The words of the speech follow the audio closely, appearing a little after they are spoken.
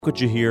What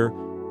you hear?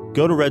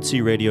 Go to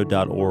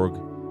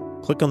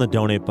redsearadio.org, click on the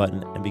donate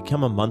button, and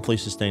become a monthly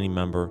sustaining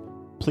member.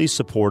 Please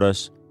support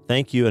us.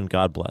 Thank you, and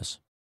God bless.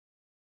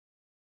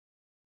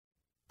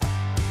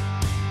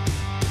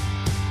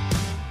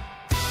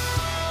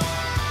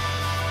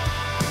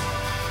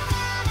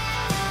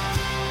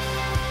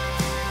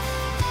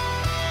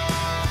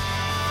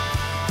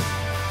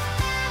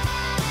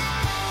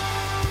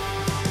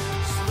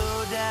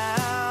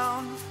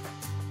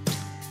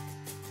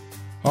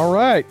 All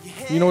right.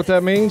 You know what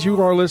that means? You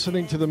are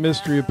listening to The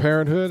Mystery of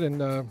Parenthood,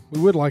 and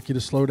we would like you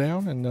to slow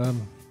down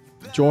and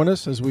join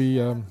us as we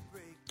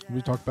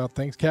talk about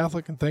things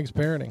Catholic and things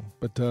parenting.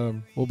 But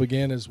we'll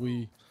begin, as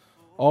we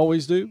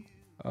always do,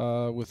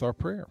 with our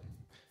prayer.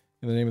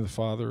 In the name of the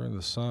Father, and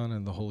the Son,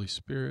 and the Holy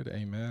Spirit,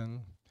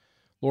 amen.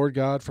 Lord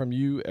God, from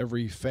you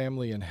every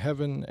family in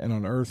heaven and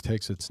on earth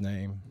takes its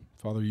name.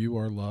 Father, you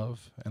are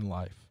love and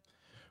life.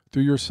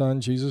 Through your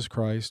Son, Jesus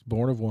Christ,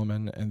 born of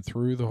woman, and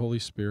through the Holy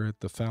Spirit,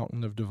 the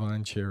fountain of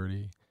divine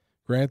charity,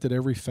 grant that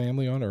every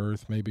family on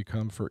earth may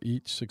become for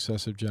each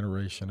successive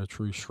generation a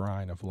true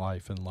shrine of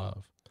life and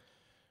love.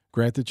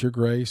 Grant that your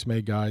grace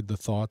may guide the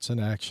thoughts and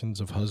actions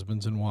of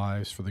husbands and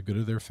wives for the good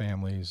of their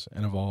families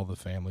and of all the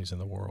families in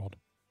the world.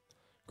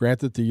 Grant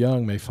that the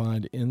young may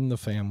find in the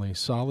family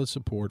solid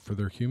support for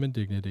their human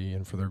dignity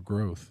and for their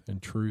growth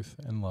in truth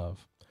and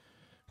love.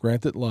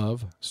 Grant that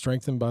love,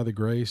 strengthened by the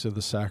grace of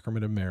the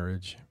sacrament of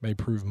marriage, may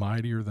prove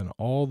mightier than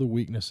all the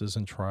weaknesses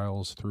and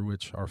trials through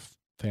which our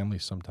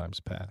families sometimes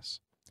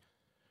pass.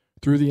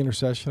 Through the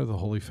intercession of the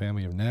Holy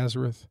Family of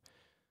Nazareth,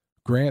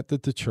 grant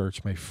that the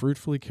Church may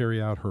fruitfully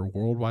carry out her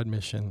worldwide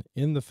mission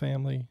in the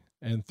family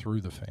and through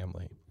the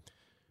family.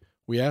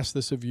 We ask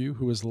this of you,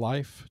 who is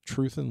life,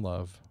 truth, and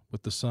love,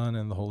 with the Son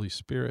and the Holy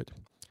Spirit.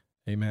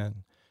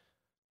 Amen.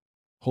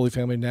 Holy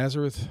Family of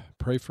Nazareth,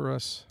 pray for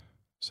us.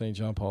 St.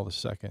 John Paul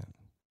II,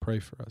 pray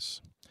for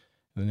us.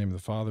 In the name of the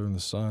Father, and the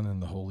Son,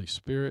 and the Holy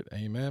Spirit.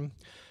 Amen.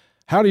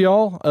 Howdy,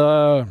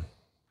 y'all.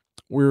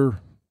 We're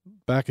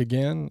back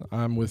again.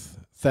 I'm with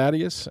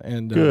Thaddeus.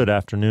 And Good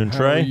afternoon,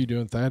 Trey. How are you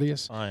doing,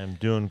 Thaddeus? I am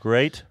doing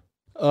great.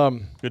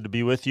 Good to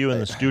be with you in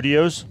the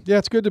studios. Yeah,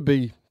 it's good to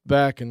be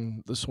back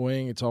in the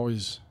swing. It's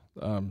always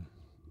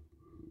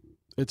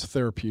it's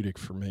therapeutic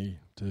for me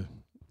to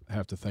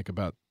have to think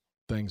about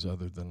things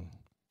other than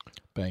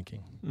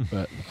banking.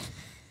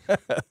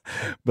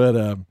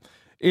 But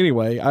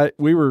anyway,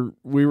 we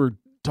were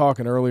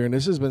talking earlier, and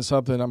this has been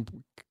something I'm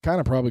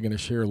kind of probably going to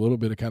share a little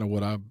bit of kind of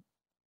what I've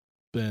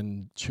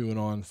been chewing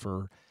on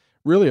for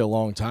really a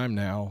long time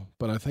now.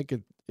 But I think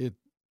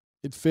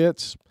it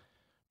fits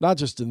not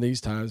just in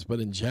these times, but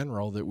in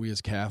general, that we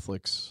as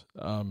Catholics.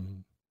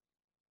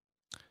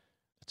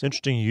 It's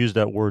interesting you use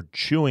that word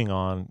 "chewing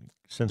on,"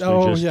 since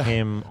we just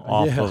came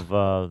off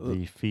of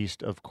the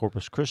feast of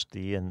Corpus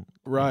Christi, and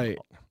right,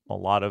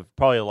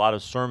 probably a lot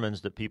of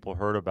sermons that people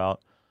heard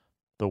about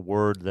the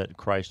word that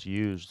Christ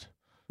used.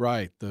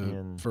 Right.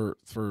 For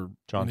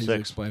John he's 6.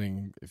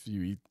 explaining, if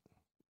you eat,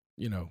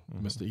 you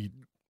must eat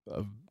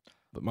of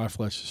my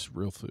flesh is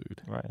real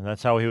food. Right. And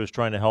that's how he was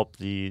trying to help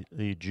the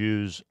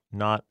Jews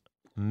not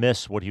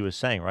miss what he was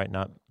saying, right?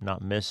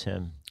 Not miss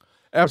him.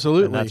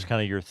 Absolutely. And that's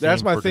kind of your theme.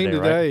 That's my for theme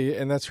today,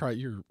 right? And that's right.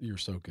 You're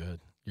so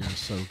good. You're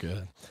so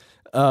good.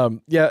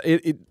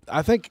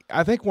 I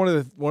think one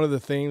of the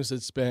themes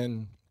that's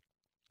been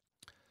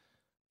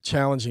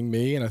challenging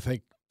me, and I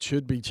think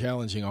should be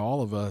challenging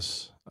all of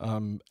us,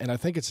 and I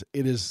think it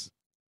is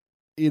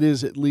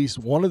at least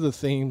one of the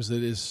themes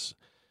that is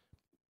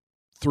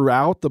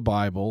throughout the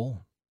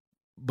Bible,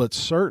 but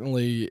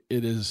certainly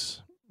it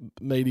is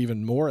made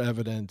even more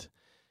evident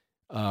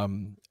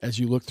as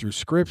you look through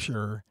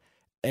Scripture,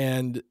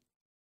 and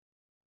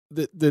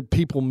that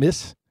people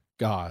miss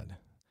God,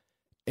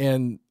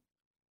 and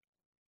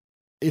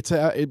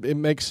it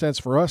makes sense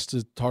for us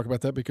to talk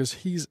about that because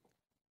He's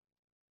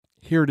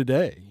here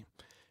today,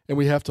 and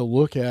we have to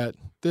look at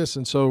this.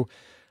 And so,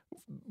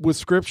 with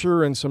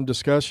Scripture and some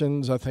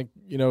discussions, I think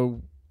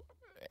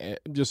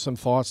just some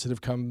thoughts that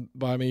have come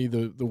by me,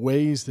 the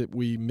ways that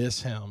we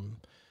miss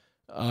Him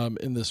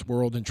in this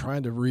world, and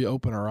trying to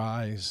reopen our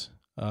eyes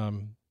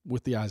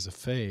with the eyes of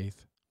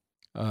faith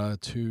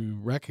to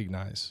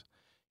recognize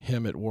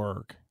Him at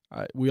work.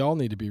 We all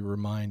need to be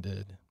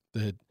reminded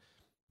that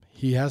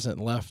He hasn't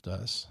left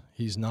us.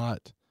 He's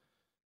not,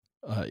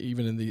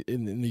 even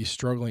in these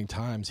struggling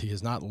times, He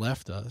has not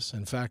left us.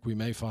 In fact, we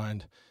may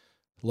find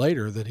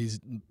later that He's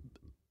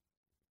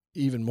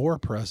even more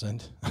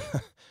present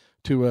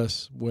to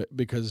us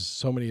because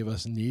so many of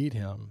us need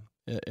Him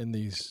in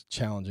these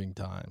challenging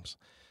times.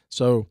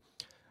 So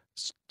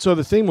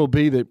the theme will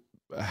be that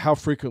how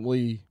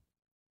frequently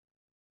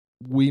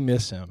we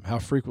miss Him, how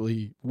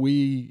frequently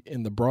we,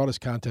 in the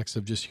broadest context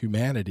of just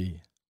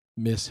humanity,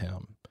 miss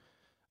Him.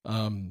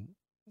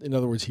 In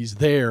other words, He's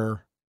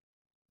there,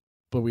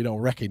 but we don't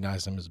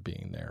recognize Him as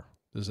being there.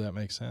 Does that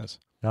make sense?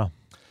 Yeah.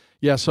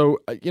 Yeah, so,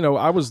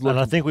 I was looking... And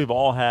I think we've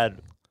all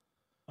had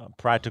a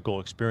practical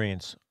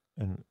experience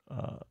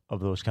of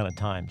those kind of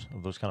times,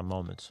 of those kind of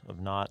moments, of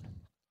not...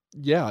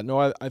 Yeah,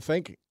 no, I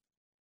think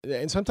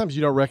and sometimes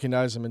you don't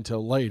recognize him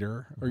until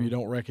later, or you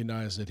don't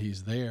recognize that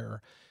he's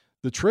there.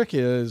 The trick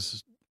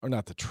is, or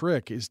not the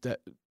trick, is that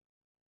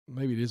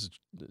maybe it is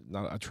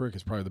not a trick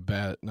is probably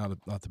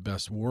not the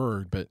best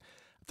word, but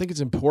I think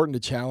it's important to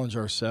challenge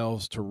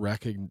ourselves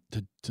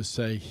to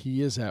say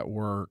he is at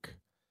work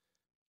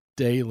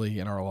daily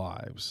in our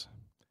lives,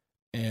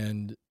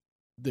 and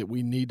that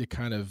we need to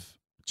kind of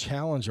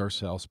challenge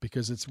ourselves,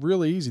 because it's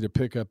really easy to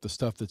pick up the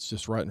stuff that's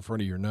just right in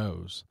front of your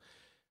nose.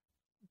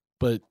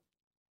 But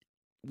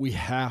we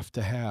have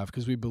to have,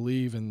 because we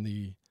believe in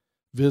the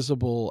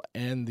visible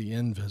and the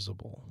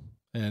invisible.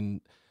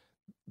 And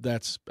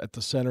that's at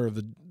the center of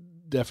the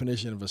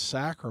definition of a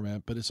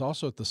sacrament, but it's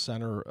also at the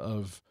center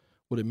of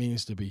what it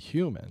means to be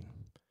human.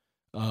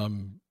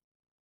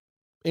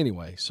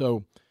 Anyway,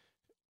 so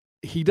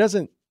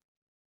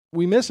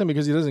we miss him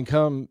because he doesn't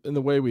come in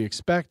the way we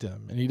expect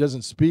him, and he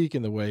doesn't speak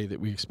in the way that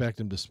we expect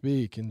him to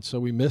speak, and so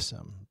we miss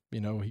him.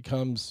 He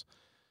comes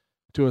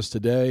to us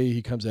today,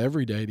 he comes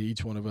every day to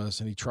each one of us,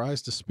 and he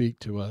tries to speak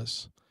to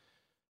us,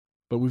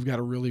 but we've got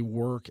to really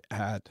work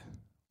at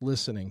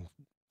listening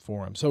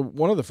for him. So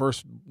one of the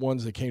first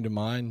ones that came to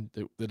mind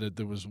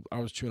that I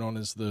was chewing on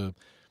is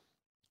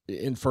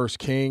in 1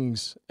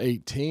 Kings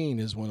 18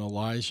 is when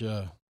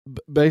Elijah,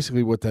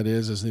 basically what that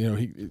is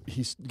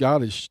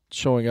God is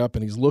showing up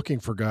and he's looking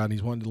for God and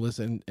he's wanting to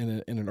listen,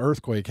 and an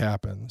earthquake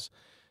happens,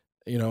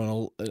 and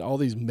all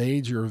these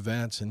major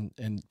events,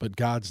 but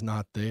God's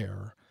not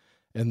there.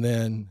 And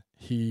then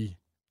he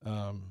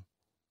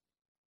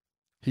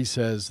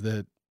says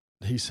that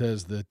he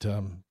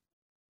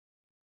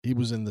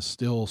was in the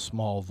still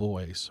small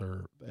voice,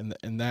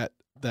 and that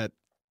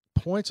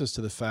points us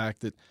to the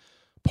fact that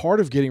part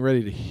of getting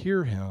ready to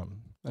hear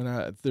him,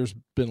 and there's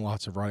been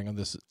lots of writing on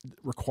this,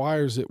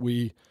 requires that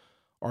we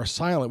are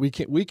silent.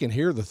 We can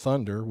hear the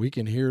thunder, we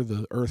can hear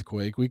the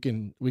earthquake, we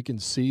can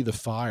see the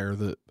fire,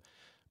 but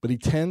he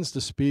tends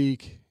to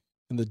speak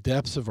in the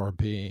depths of our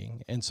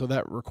being, and so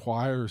that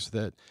requires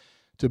that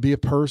to be a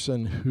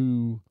person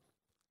who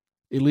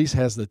at least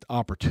has the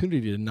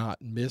opportunity to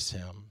not miss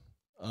him.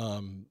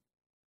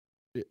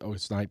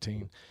 It's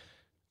 19.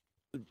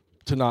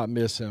 To not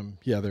miss him.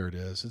 Yeah, there it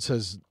is. It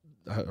says,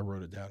 I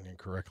wrote it down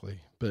incorrectly,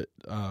 but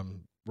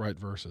right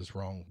verses,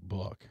 wrong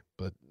book,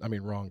 but I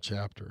mean wrong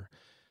chapter.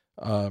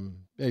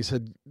 He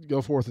said,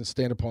 "Go forth and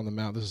stand upon the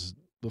mount." This is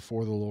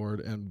before the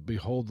Lord, and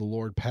behold, the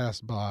Lord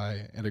passed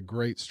by, and a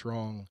great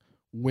strong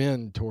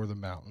wind tore the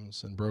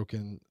mountains and broke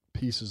in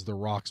pieces the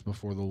rocks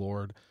before the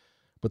Lord,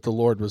 but the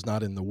Lord was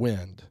not in the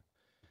wind.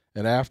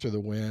 And after the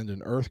wind,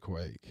 an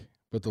earthquake,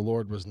 but the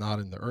Lord was not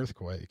in the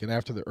earthquake. And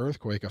after the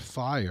earthquake, a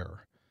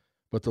fire,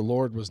 but the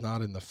Lord was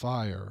not in the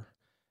fire.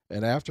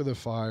 And after the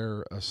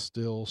fire, a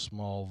still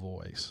small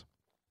voice.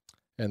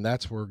 And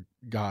that's where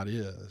God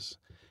is.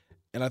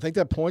 And I think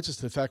that points us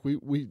to the fact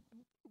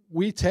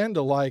we tend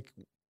to like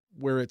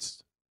where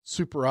it's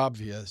super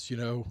obvious,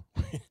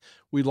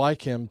 we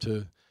like him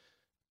to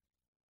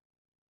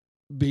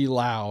be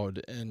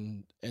loud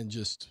and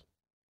just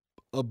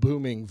a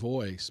booming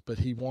voice, but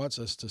he wants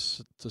us to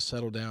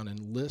settle down and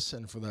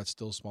listen for that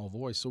still small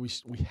voice. So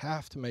we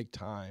have to make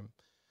time.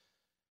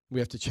 We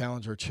have to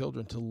challenge our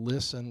children to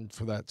listen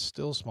for that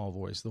still small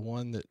voice, the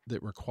one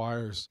that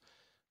requires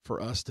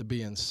for us to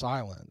be in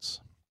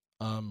silence.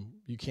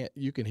 You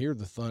can hear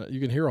the thunder, you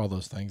can hear all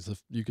those things.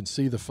 You can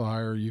see the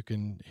fire, you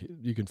can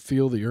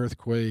feel the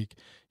earthquake,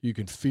 you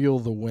can feel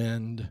the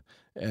wind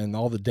and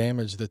all the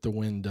damage that the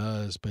wind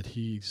does, but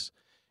he's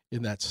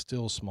in that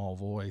still small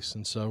voice.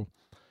 And so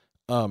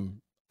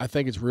I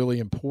think it's really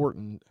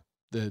important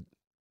that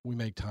we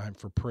make time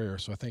for prayer.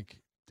 So I think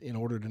in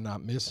order to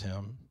not miss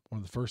him,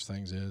 one of the first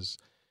things is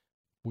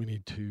we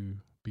need to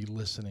be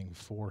listening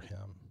for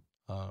him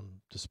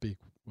to speak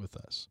with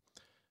us.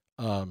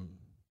 And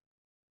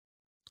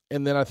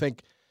then I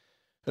think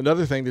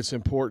another thing that's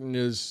important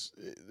is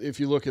if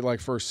you look at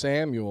like 1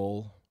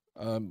 Samuel,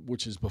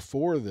 which is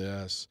before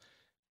this,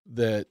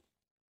 that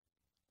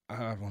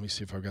let me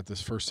see if I've got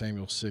this, 1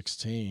 Samuel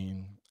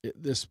 16.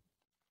 This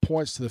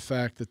points to the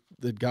fact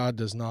that God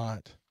does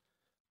not,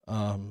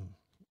 I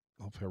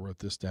hope I wrote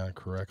this down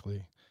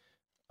correctly.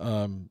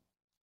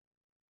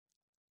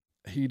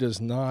 He does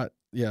not,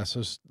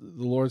 so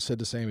the Lord said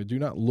to Samuel, "Do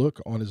not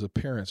look on his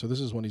appearance." So this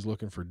is when he's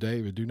looking for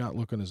David. "Do not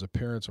look on his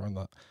appearance or on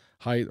the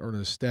height or on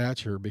his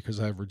stature, because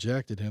I have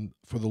rejected him.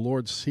 For the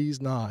Lord sees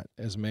not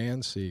as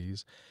man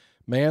sees.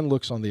 Man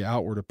looks on the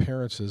outward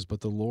appearances,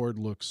 but the Lord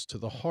looks to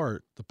the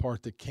heart, the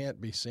part that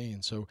can't be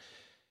seen." So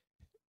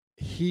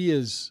he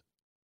is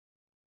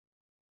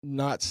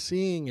not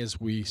seeing as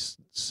we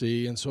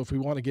see. And so if we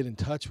want to get in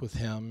touch with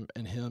him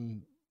and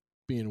him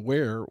being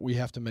aware, we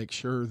have to make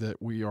sure that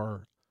we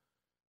are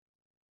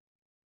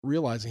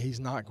realizing he's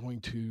not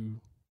going to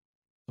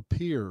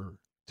appear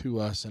to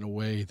us in a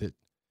way that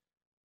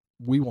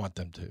we want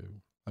them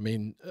to. I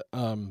mean,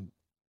 and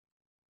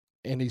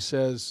he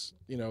says,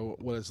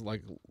 what is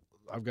like,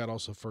 I've got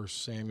also 1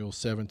 Samuel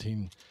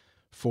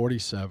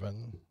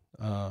 17:47.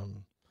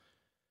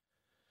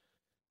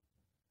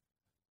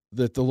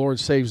 that the Lord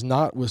saves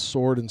not with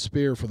sword and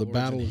spear, for the Lord's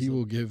battle in he his-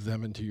 will give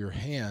them into your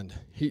hand.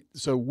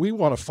 So we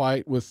want to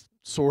fight with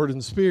sword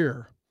and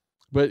spear,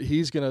 but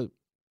he's going to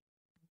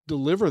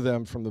deliver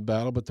them from the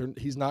battle, but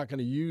he's not going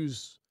to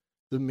use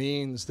the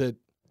means that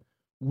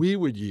we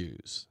would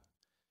use,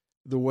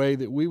 the way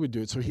that we would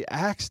do it. So he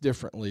acts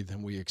differently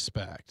than we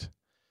expect.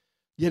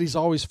 Yet he's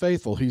always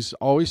faithful. He's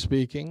always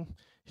speaking.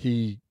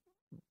 He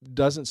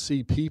doesn't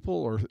see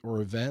people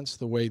or events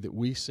the way that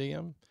we see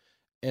them.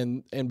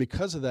 And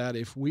because of that,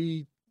 if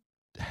we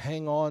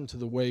hang on to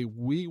the way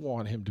we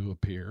want him to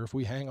appear, if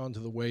we hang on to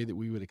the way that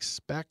we would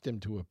expect him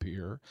to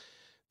appear,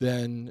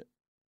 then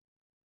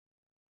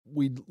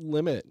we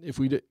limit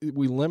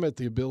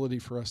the ability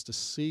for us to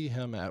see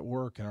him at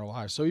work in our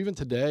lives. So even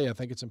today, I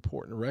think it's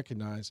important to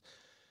recognize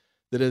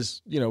that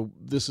as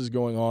this is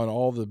going on,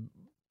 all the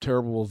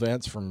terrible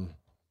events from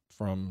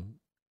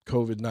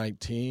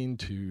COVID-19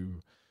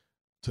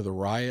 to the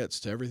riots,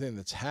 to everything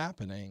that's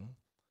happening,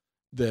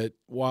 that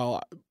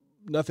while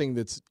nothing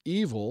that's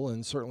evil,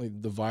 and certainly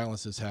the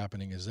violence that's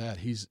happening is that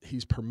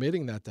he's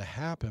permitting that to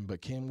happen,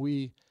 but can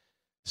we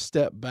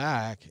step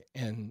back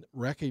and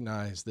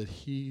recognize that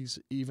he's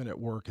even at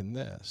work in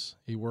this?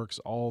 He works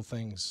all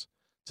things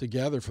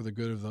together for the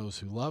good of those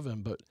who love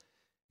him, but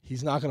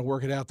he's not going to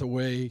work it out the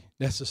way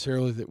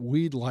necessarily that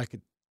we'd like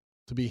it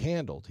to be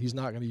handled. He's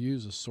not going to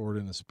use a sword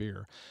and a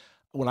spear.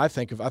 When I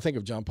think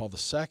of John Paul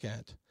II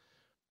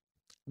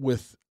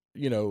with,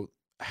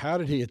 how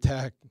did he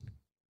attack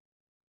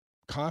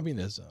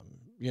communism?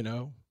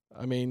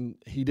 I mean,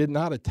 he did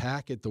not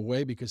attack it the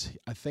way, because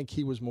I think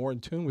he was more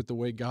in tune with the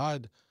way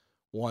God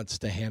wants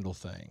to handle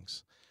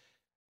things.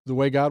 The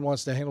way God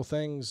wants to handle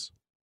things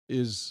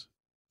is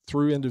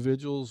through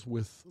individuals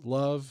with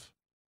love,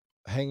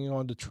 hanging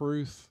on to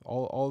truth,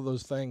 all of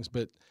those things,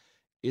 but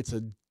it's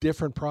a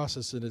different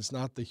process, and it's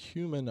not the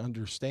human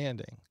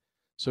understanding.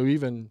 So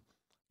even,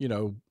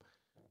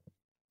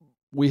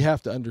 we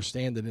have to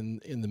understand that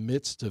in the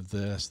midst of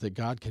this, that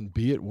God can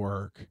be at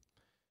work.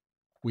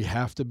 We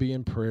have to be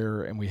in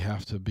prayer, and we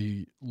have to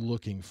be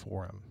looking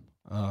for him.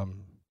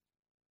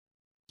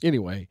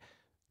 Anyway,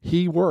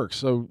 he works.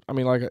 So, I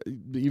mean, like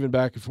even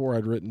back before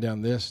I'd written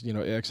down this,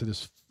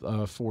 Exodus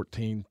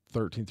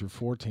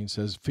 14:13-14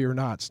 says, "Fear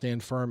not,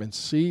 stand firm and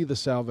see the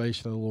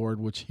salvation of the Lord,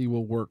 which he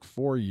will work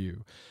for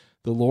you.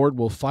 The Lord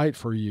will fight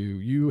for you.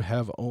 You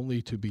have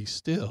only to be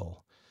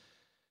still."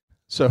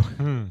 So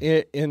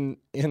in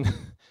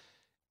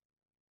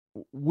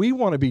we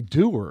want to be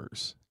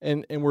doers,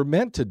 and we're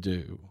meant to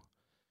do,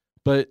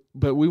 but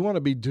we want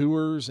to be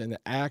doers and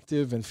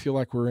active and feel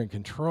like we're in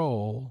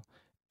control,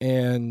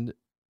 and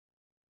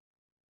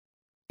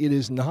it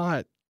is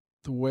not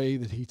the way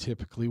that he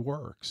typically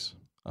works.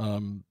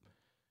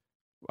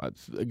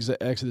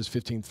 Exodus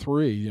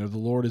 15:3, the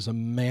Lord is a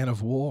man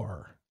of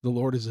war. The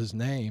Lord is his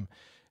name.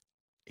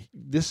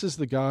 This is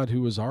the God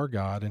who is our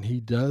God, and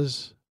he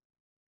does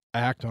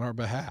act on our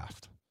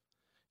behalf.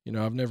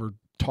 I've never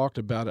talked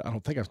about it. I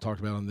don't think I've talked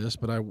about it on this,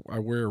 but I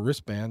wear a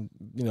wristband,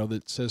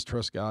 that says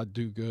trust God,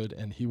 do good,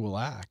 and he will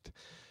act.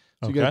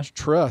 So you got to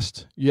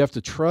trust. You have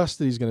to trust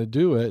that he's going to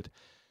do it.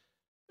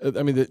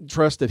 I mean,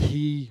 trust that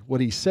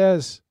what he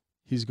says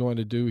he's going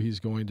to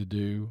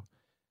do,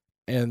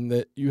 and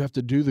that you have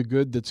to do the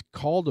good that's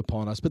called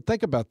upon us. But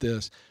think about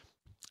this.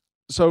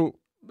 So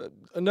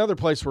another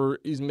place where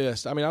he's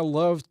missed. I mean, I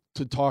love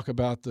to talk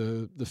about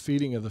the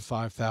feeding of the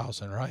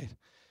 5,000, right?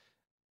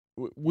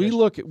 We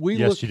look at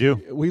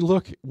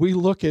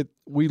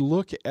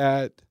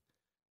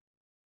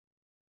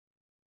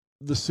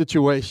the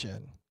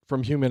situation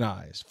from human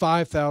eyes.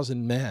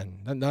 5,000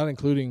 men, not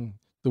including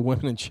the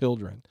women and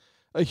children,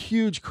 a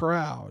huge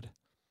crowd.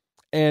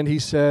 And he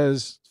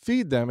says,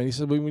 feed them. And he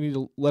said, we need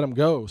to let them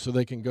go so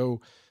they can go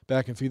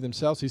back and feed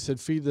themselves. He said,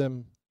 feed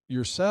them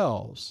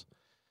yourselves.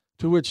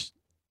 To which,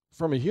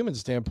 from a human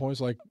standpoint,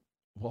 it's like,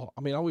 well,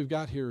 I mean, all we've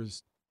got here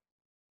is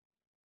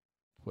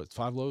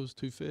 5 loaves,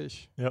 2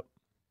 fish. Yep.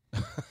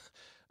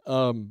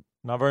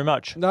 Not very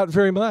much. Not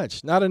very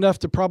much. Not enough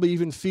to probably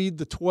even feed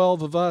the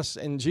 12 of us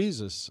and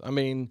Jesus. I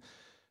mean,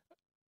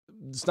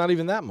 it's not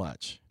even that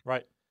much.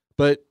 Right.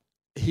 But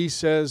he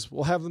says,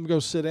 well, have them go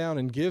sit down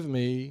and give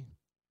me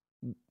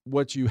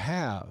what you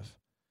have.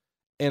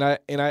 And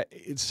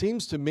it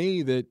seems to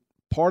me that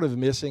part of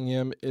missing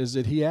him is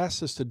that he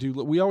asks us to do,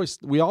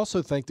 we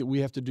also think that we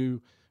have to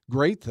do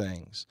great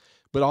things,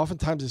 but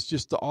oftentimes it's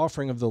just the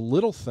offering of the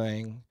little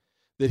thing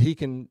that he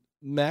can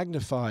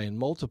magnify and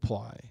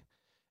multiply,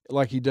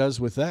 like he does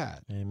with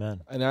that.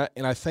 Amen. And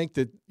I think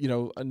that,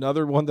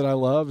 another one that I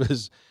love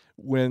is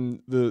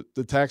when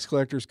the tax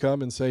collectors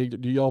come and say,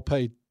 do y'all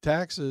pay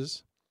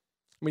taxes?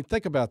 I mean,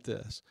 think about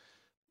this.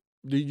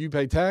 Do you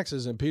pay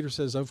taxes? And Peter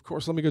says, of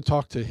course, let me go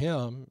talk to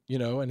him,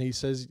 and he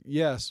says,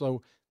 yes.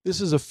 So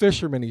this is a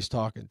fisherman he's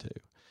talking to.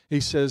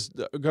 He says,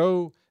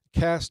 go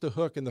cast a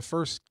hook in the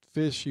first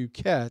fish you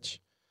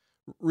catch,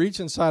 reach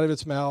inside of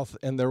its mouth,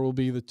 and there will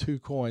be the 2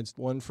 coins,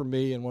 one for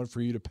me and one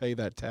for you to pay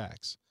that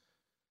tax.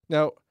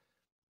 Now,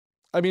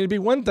 I mean, it'd be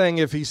one thing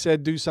if he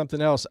said do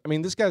something else. I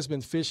mean, this guy's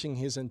been fishing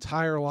his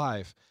entire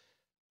life.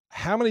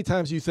 how many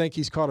times do you think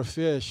he's caught a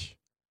fish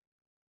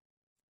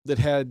that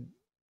had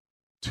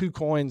 2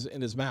 coins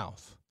in his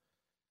mouth?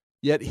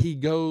 Yet he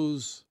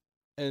goes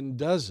and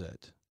does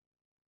it.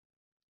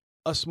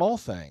 A small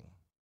thing,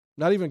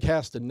 not even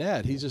cast a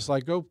net. He's just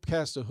like, go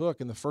cast a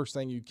hook, and the first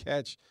thing you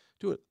catch,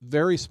 do it.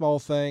 Very small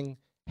thing,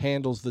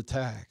 handles the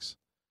tax.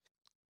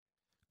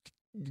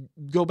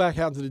 Go back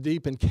out into the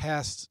deep and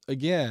cast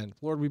again.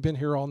 Lord, we've been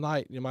here all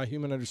night. My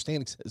human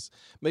understanding says,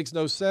 makes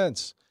no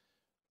sense.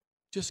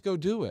 Just go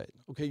do it.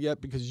 Okay, yet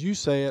because you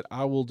say it,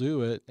 I will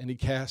do it. And he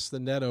casts the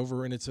net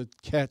over, and it's a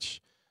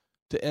catch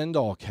to end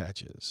all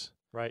catches.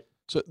 Right.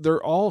 So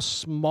they're all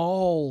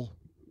small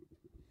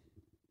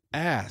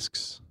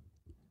asks.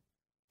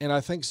 And I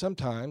think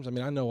sometimes,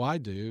 I know I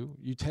do,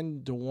 you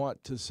tend to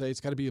want to say it's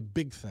got to be a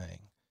big thing.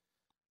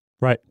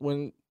 Right.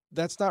 When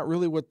that's not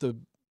really what the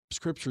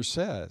Scripture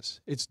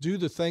says. It's do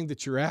the thing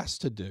that you're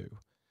asked to do.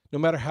 No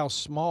matter how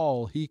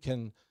small, he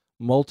can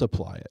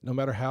multiply it. No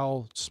matter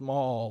how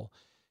small,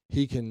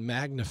 he can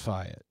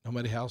magnify it. No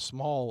matter how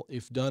small,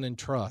 if done in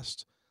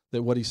trust,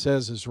 that what he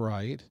says is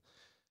right,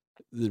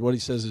 that what he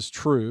says is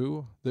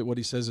true, that what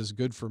he says is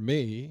good for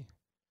me.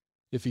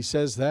 If he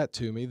says that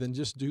to me, then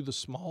just do the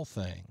small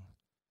thing.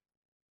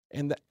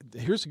 And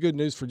here's the good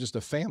news for just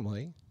a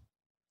family,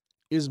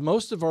 is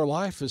most of our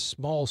life is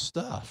small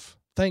stuff.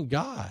 Thank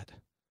God.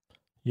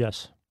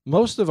 Yes.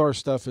 Most of our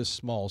stuff is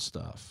small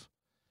stuff.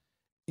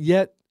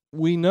 Yet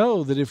we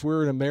know that if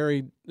we're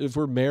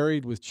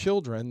married with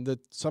children,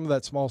 that some of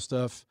that small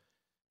stuff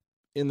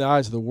in the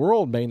eyes of the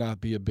world may not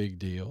be a big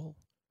deal.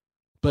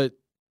 But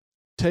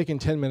taking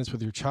 10 minutes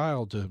with your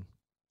child to,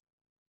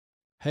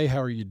 hey, how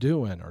are you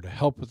doing? Or to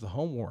help with the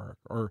homework,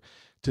 or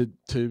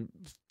to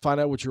find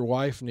out what your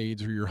wife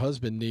needs or your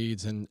husband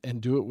needs and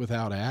do it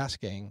without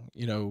asking,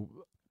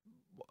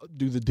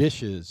 do the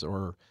dishes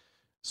or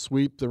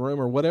sweep the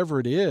room or whatever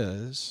it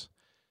is,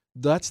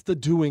 that's the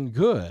doing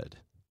good.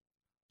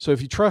 So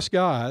if you trust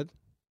God,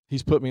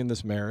 he's put me in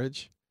this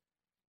marriage.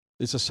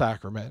 It's a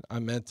sacrament.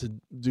 I'm meant to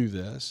do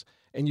this.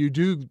 And you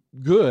do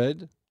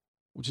good,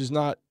 which is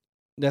not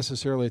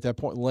necessarily at that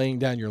point laying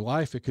down your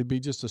life. It could be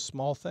just a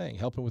small thing,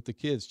 helping with the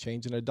kids,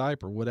 changing a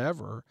diaper,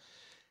 whatever.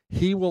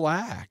 He will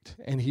act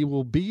and he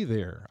will be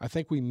there. I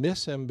think we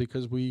miss him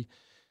because we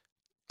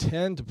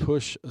tend to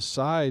push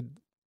aside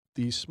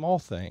these small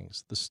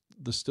things,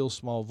 the still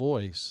small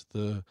voice,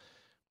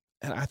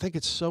 and I think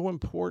it's so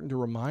important to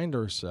remind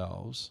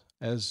ourselves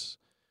as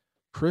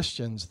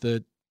Christians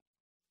that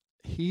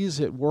he's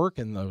at work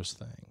in those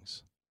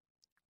things.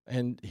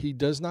 And he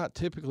does not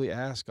typically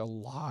ask a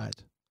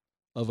lot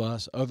of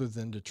us other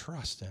than to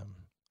trust him.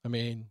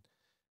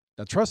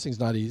 Now trusting's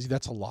not easy,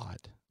 that's a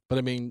lot.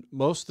 But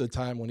most of the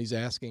time when he's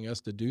asking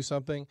us to do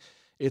something,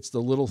 it's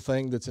the little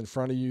thing that's in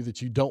front of you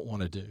that you don't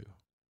want to do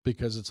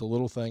because it's a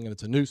little thing and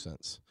it's a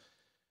nuisance.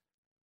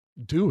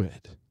 Do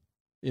it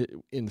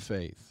in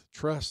faith.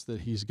 Trust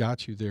that he's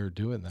got you there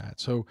doing that.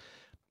 So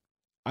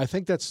I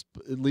think that's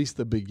at least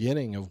the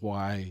beginning of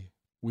why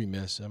we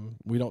miss him.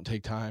 We don't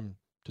take time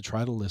to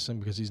try to listen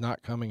because he's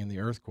not coming in the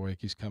earthquake.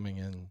 He's coming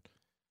in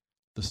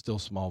the still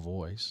small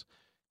voice.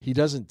 He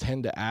doesn't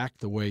tend to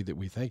act the way that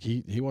we think.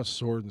 He wants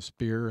sword and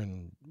spear,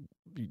 and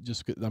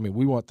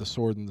we want the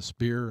sword and the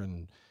spear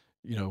and,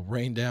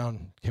 rain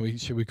down.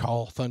 Should we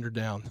call thunder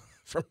down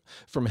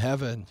from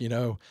heaven,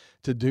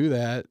 to do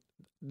that?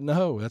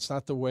 No, that's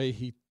not the way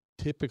he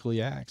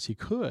typically acts. He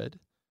could,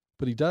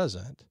 but he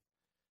doesn't.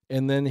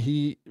 And then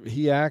he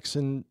acts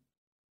in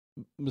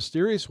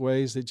mysterious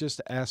ways that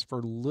just ask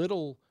for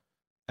little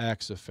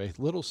acts of faith,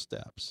 little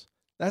steps.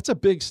 That's a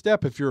big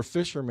step if you're a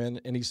fisherman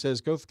and he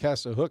says, go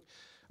cast a hook.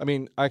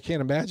 I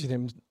can't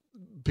imagine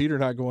Peter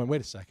not going,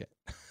 wait a second.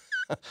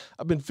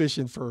 I've been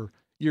fishing for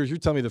years. You're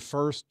telling me the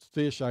first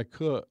fish I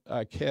hook,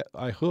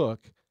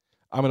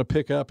 I'm going to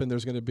pick up and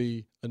there's going to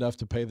be enough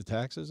to pay the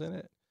taxes in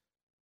it?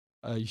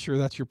 You sure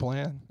that's your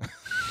plan?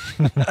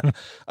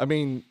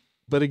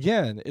 But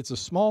again, it's a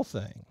small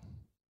thing.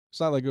 It's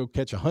not like go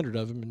catch 100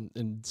 of them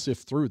and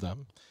sift through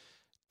them.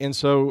 And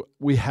so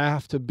we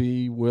have to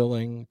be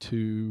willing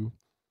to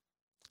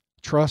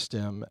trust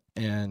him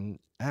and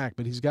act,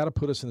 but he's got to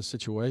put us in a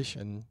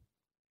situation.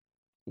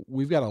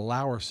 We've got to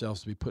allow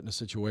ourselves to be put in a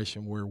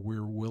situation where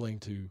we're willing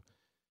to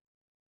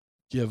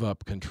give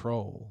up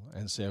control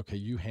and say, okay,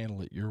 you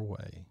handle it your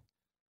way.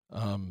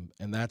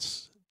 And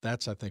that's,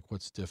 I think,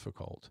 what's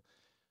difficult.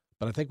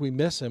 But I think we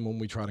miss him when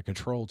we try to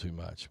control too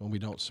much, when we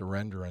don't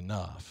surrender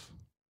enough.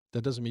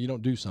 That doesn't mean you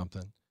don't do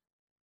something.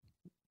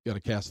 You got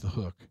to cast the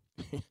hook.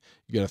 You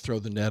got to throw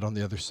the net on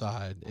the other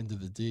side into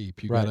the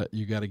deep. You got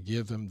to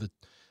give him the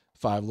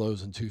 5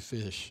 loaves and 2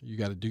 fish. You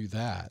got to do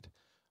that.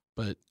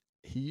 But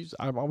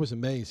I'm always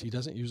amazed. He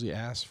doesn't usually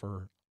ask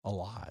for a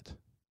lot.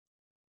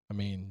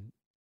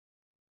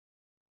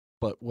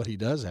 But what he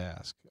does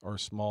ask are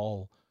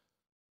small,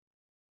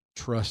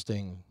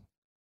 trusting,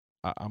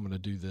 I'm going to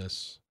do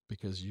this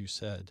because you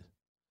said.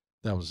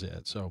 That was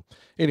it. So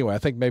anyway, I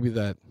think maybe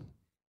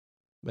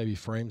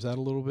frames that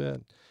a little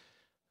bit.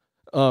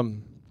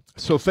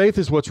 So faith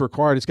is what's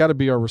required. It's got to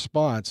be our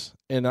response.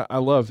 And I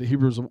love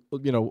Hebrews,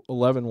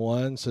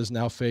 11:1 says,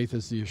 "Now faith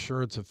is the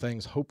assurance of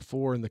things hoped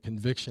for and the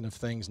conviction of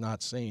things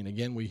not seen."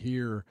 Again, we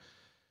hear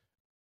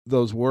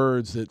those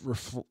words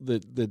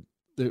that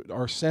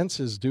our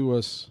senses do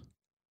us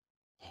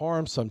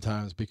harm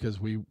sometimes because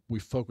we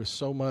focus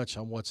so much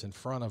on what's in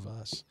front of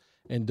us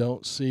and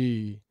don't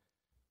see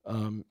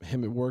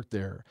him at work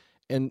there.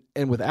 And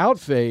without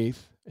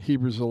faith,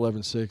 Hebrews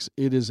 11:6,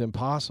 it is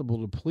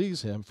impossible to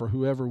please him, for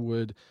whoever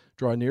would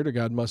draw near to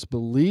God must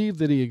believe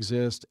that he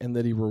exists and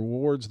that he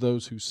rewards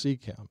those who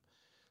seek him.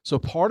 So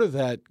part of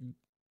that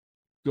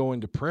going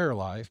to prayer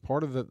life,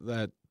 part of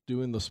that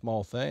doing the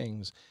small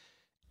things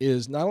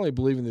is not only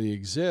believing that he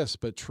exists,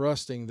 but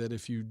trusting that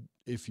if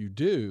you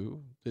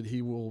do, that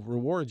he will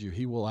reward you.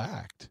 He will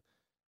act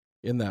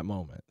in that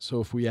moment. So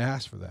if we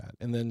ask for that.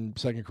 And then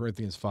 2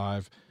 Corinthians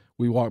 5,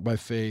 we walk by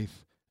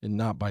faith and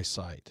not by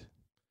sight.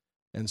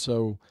 And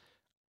so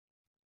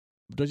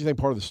don't you think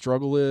part of the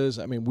struggle is,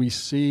 we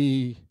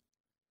see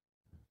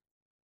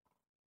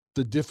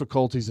the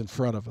difficulties in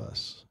front of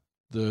us,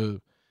 the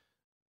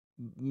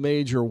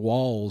major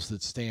walls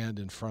that stand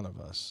in front of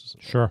us.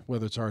 Sure.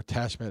 Whether it's our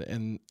attachment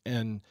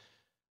and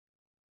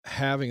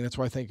having, that's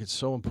why I think it's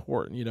so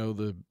important.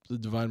 The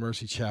Divine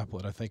Mercy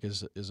Chaplet, I think,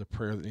 is a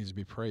prayer that needs to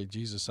be prayed.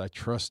 Jesus, I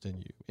trust in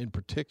you. In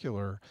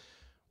particular,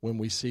 when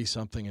we see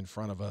something in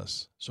front of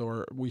us.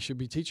 So we should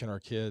be teaching our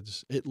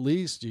kids, at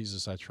least,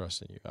 Jesus, I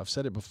trust in you. I've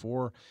said it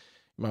before.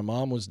 My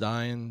mom was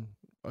dying.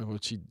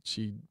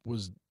 She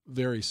was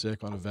very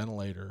sick on a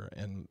ventilator,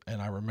 and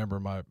I remember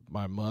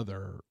my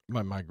mother,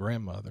 my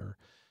grandmother,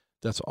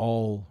 that's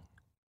all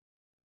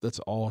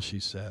she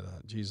said.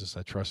 Jesus,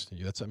 I trust in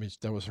you.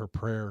 That was her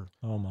prayer.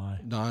 Oh my,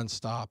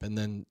 nonstop. And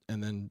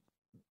then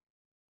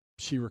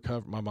she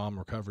recovered. My mom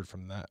recovered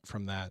from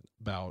that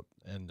bout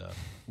and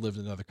lived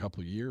another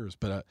couple of years.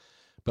 But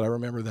I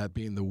remember that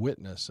being the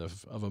witness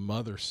of a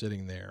mother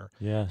sitting there,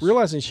 yes,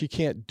 realizing she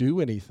can't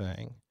do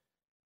anything,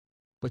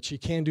 but she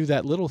can do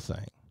that little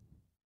thing.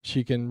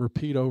 She can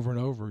repeat over and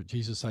over,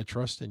 Jesus, I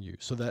trust in you.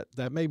 So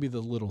that may be the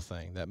little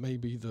thing. That may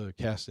be the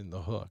casting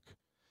the hook.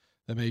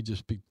 That may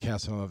just be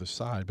casting on the other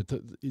side. But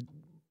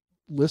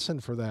listen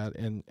for that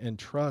and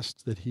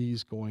trust that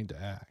he's going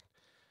to act.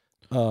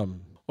 Well,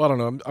 I don't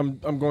know.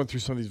 I'm going through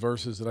some of these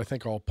verses that I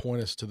think all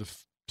point us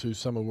to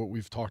some of what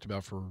we've talked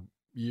about for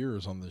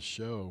years on this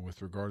show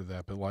with regard to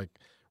that. But like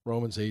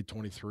Romans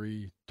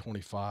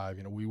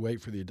 8:23-25, we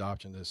wait for the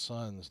adoption as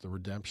sons, the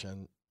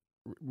redemption.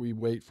 We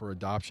wait for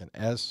adoption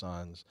as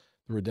sons,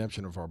 the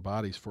redemption of our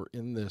bodies. For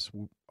in this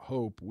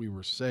hope we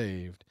were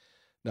saved.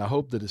 Now,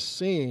 hope that is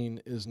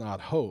seen is not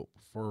hope,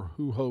 for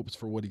who hopes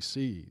for what he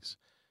sees?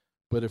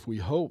 But if we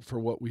hope for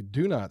what we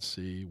do not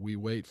see, we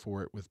wait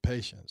for it with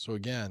patience. So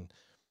again,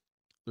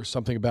 there's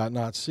something about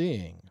not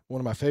seeing. One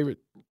of my favorite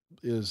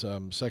is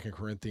 2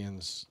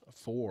 Corinthians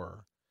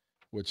 4,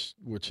 which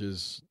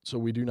is, so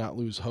we do not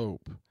lose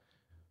hope.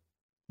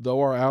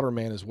 Though our outer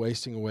man is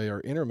wasting away, our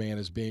inner man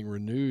is being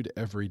renewed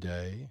every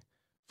day.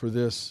 For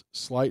this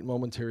slight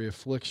momentary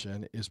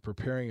affliction is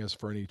preparing us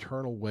for an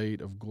eternal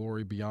weight of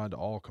glory beyond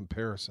all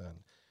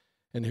comparison.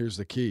 And here's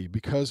the key: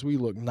 because we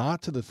look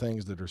not to the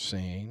things that are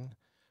seen,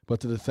 but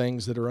to the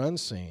things that are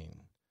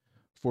unseen.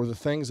 For the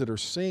things that are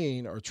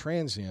seen are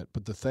transient,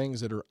 but the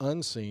things that are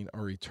unseen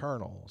are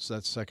eternal. So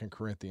that's 2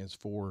 Corinthians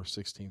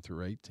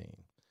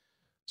 4:16-18.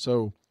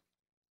 So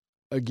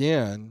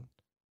again,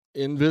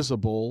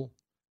 invisible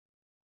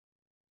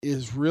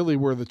is really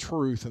where the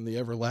truth and the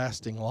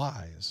everlasting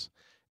lies.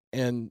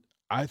 And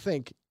I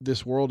think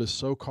this world is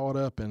so caught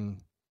up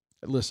in,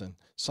 listen,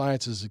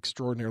 science is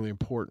extraordinarily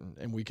important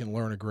and we can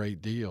learn a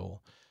great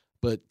deal.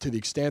 But to the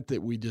extent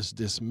that we just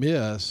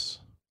dismiss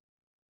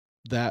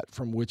that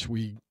for which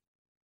we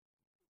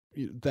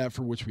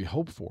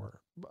hope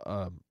for,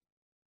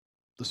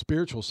 the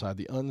spiritual side,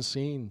 the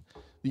unseen,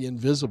 the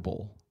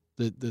invisible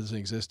that is in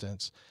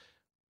existence,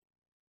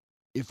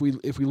 if we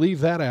leave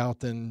that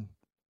out, then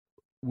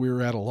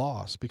we're at a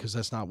loss, because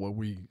that's not what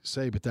we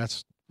say,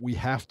 but we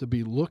have to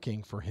be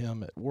looking for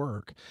him at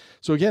work.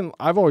 So again,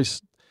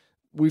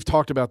 we've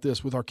talked about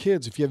this with our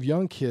kids. If you have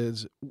young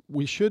kids,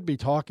 we should be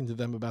talking to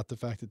them about the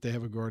fact that they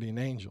have a guardian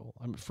angel.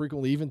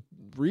 Frequently, even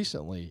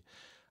recently,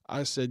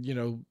 I said,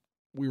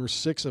 we were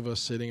 6 of us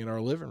sitting in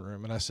our living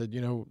room, and I said,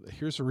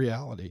 here's the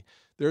reality.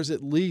 There's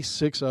at least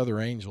 6 other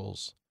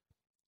angels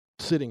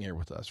sitting here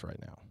with us right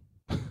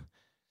now.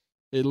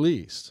 At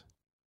least.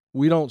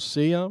 We don't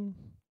see them,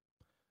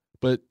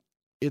 but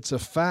it's a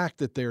fact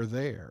that they're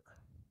there,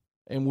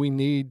 and we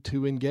need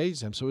to engage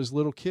them. So as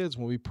little kids,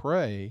 when we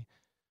pray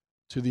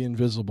to the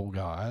invisible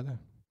God,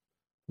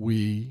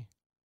 we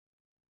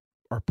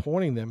are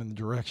pointing them in the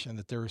direction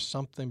that there is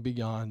something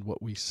beyond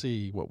what we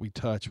see, what we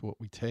touch, what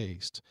we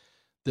taste,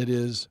 that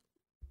is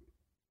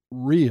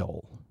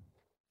real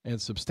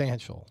and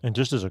substantial. And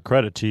just as a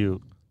credit to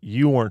you,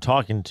 you weren't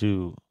talking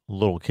to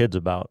little kids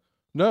about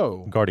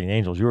guardian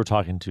angels. You were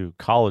talking to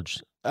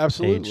college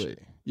absolutely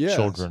age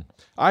children.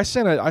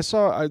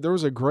 There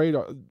was a great,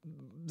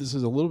 this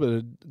is a little bit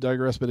of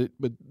digress, but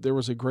there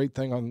was a great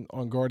thing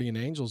on guardian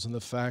angels, and the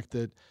fact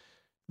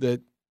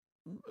that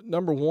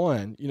number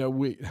one,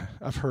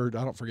 I've heard,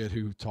 I don't forget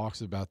who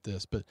talks about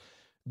this, but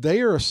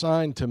they are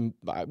assigned to,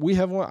 I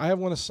have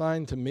one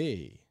assigned to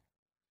me.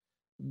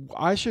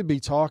 I should be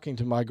talking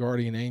to my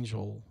guardian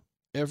angel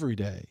every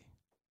day.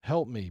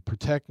 Help me,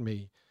 protect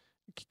me,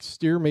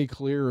 steer me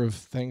clear of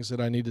things that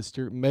I need to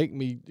steer,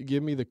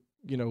 give me the,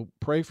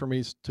 pray for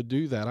me to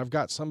do that. I've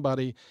got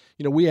somebody,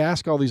 we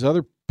ask all these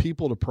other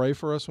people to pray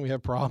for us when we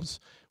have problems.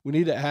 We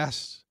need to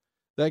ask,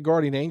 that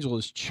guardian angel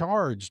is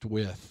charged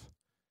with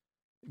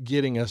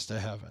getting us to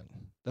heaven.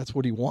 That's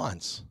what he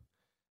wants.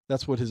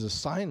 That's what his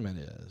assignment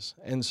is.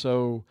 And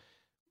so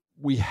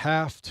we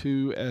have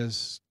to,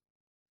 as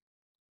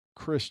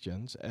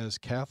Christians, as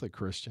Catholic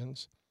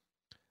Christians,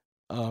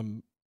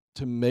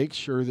 to make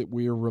sure that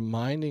we are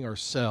reminding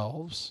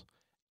ourselves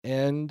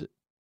and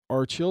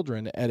our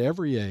children at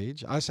every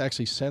age. I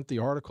actually sent the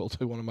article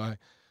to one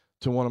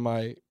of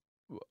my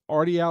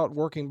already out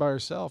working by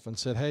herself and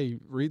said, "Hey,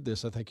 read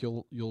this. I think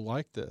you'll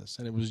like this."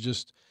 And it was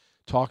just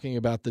talking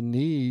about the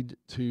need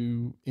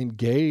to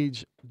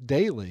engage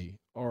daily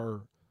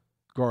our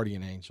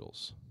guardian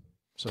angels.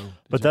 So,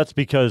 but that's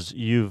because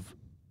you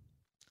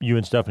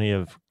and Stephanie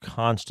have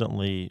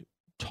constantly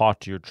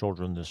taught your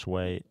children this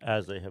way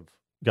as they have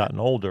gotten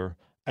older,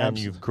 and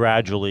you've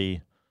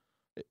gradually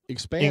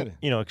expanded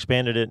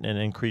it and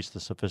increased the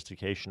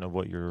sophistication of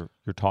what you're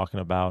talking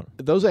about.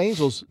 Those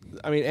angels,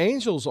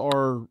 angels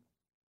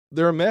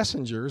they're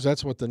messengers.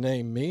 That's what the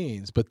name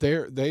means. But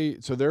they're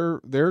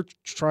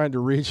trying to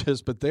reach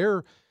us, but they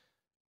are,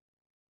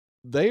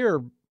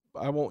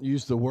 I won't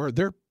use the word,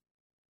 they're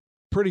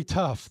pretty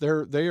tough. They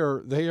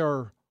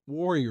are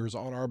warriors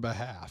on our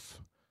behalf.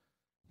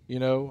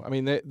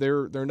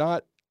 They're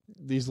not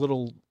these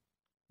little,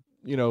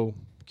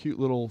 cute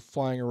little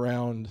flying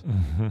around,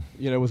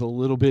 with a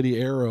little bitty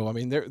arrow.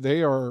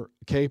 They are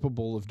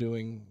capable of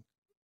doing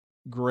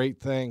great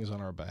things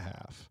on our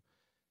behalf.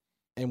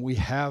 And we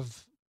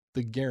have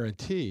the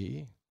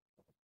guarantee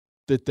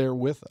that they're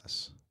with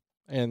us.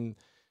 And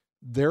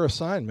their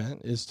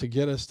assignment is to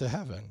get us to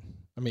heaven.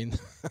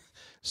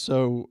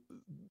 So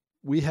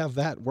we have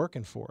that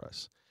working for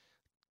us.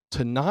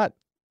 To not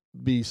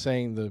be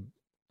saying the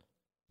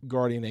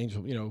guardian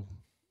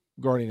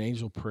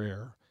angel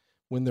prayer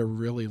when they're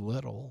really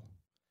little,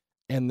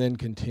 and then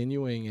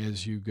continuing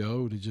as you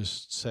go to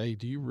just say,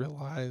 do you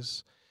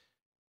realize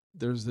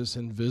there's this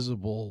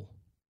invisible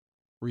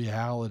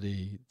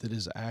reality that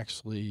is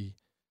actually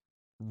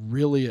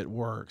really at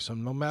work? So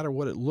no matter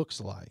what it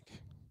looks like,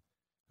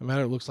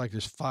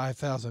 there's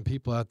 5,000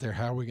 people out there,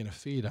 how are we going to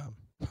feed them?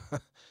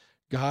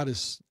 God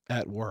is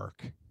at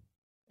work,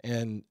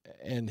 and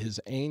his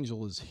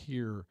angel is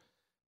here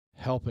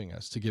helping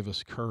us, to give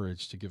us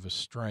courage, to give us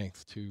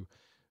strength, to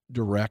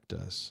direct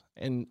us.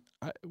 And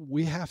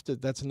we have to,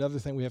 that's another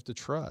thing we have to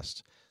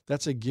trust.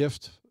 That's a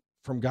gift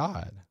from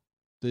God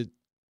that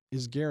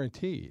is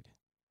guaranteed.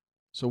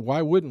 So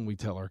why wouldn't we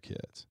tell our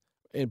kids?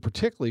 And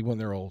particularly when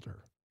they're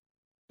older,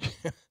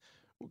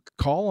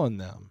 call on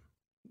them.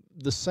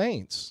 The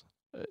saints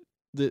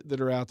that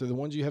are out there, the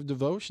ones you have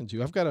devotion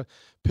to. I've got a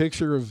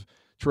picture of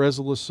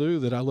Teresa Lisieux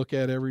that I look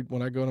at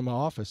when I go to my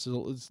office,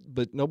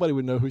 but nobody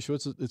would know who she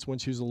was. It's when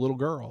she was a little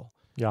girl.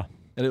 Yeah.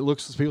 And it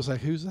looks, people say,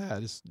 who's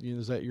that? Is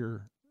that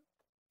your,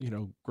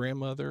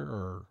 grandmother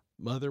or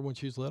mother when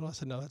she was little? I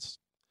said, no, that's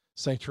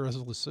St. Teresa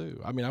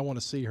Lisieux. I want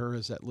to see her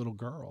as that little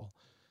girl,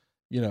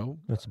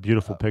 That's a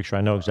beautiful picture.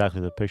 I know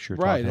exactly the picture you're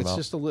talking about. Right.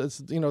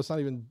 It's it's not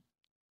even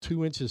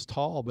 2 inches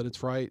tall, but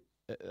it's right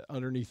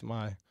underneath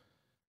my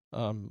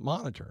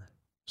monitor.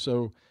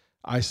 So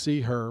I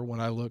see her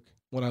when I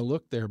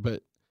look there,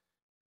 but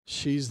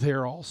she's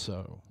there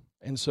also.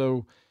 And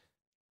so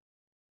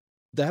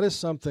that is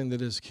something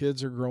that as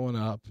kids are growing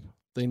up,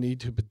 they need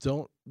to, but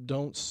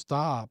don't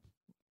stop,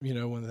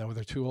 when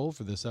they're too old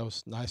for this. That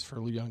was nice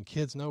for young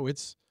kids. No,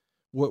 it's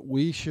what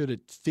we should at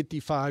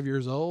 55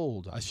 years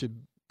old. I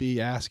should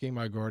be asking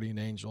my guardian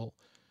angel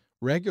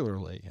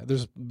regularly.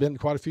 There's been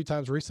quite a few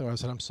times recently where I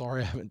said, I'm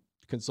sorry, I haven't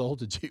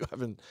consulted you.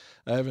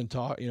 I haven't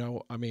taught,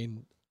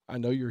 I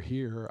know you're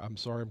here. I'm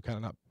sorry, I'm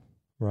kind of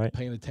not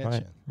paying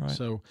attention. Right.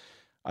 So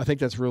I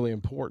think that's really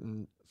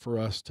important for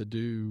us to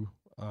do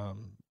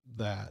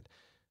that.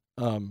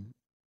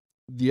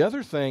 The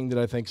other thing that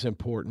I think is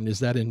important is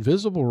that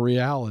invisible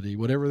reality,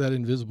 whatever that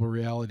invisible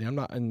reality, and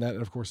that,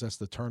 of course, that's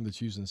the term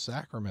that's used in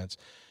sacraments,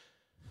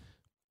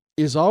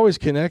 is always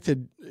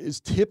connected,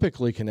 is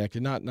typically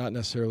connected, not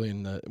necessarily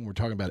when we're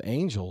talking about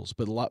angels,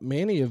 but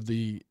many of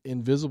the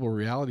invisible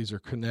realities are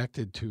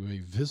connected to a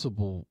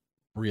visible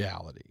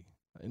reality.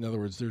 In other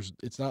words,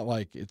 it's not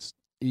like it's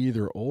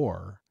either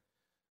or.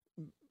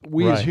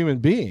 We as human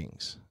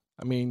beings,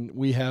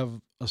 we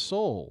have a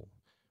soul,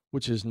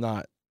 which is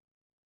not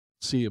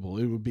seeable.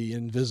 It would be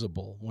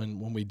invisible.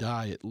 When we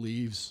die, it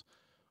leaves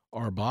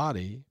our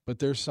body, but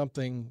there's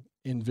something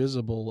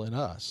invisible in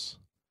us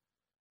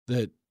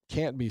that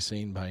can't be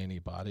seen by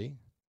anybody,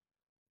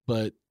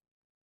 but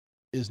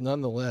is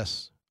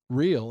nonetheless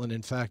real. And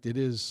in fact, it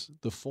is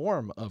the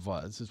form of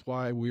us. It's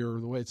why we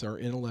are the way. It's our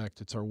intellect.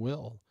 It's our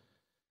will.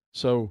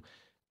 So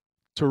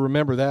to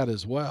remember that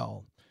as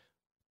well.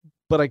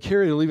 But I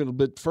carry it even a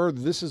bit further.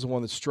 This is the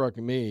one that struck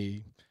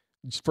me.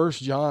 1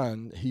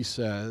 John, he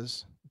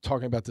says,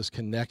 talking about this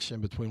connection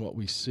between what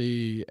we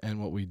see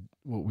and what we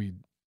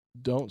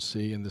don't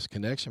see, and this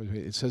connection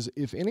between it says,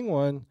 if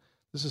anyone,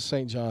 this is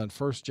St. John,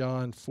 1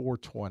 John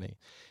 4:20,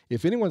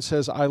 if anyone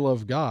says, I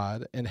love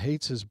God and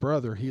hates his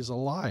brother, he is a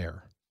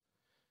liar.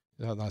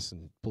 How nice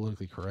and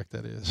politically correct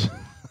that is.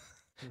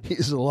 He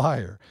is a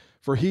liar.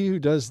 For he who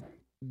does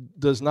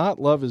not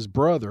love his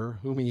brother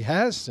whom he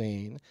has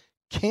seen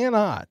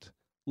cannot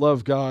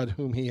love God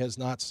whom he has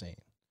not seen.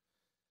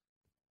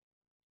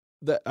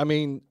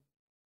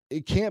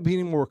 It can't be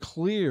any more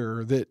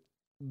clear that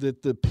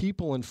the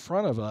people in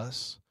front of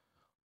us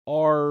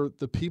are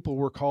the people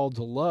we're called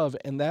to love,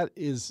 and that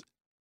is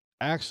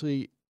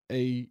actually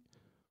a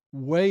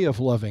way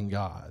of loving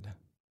God.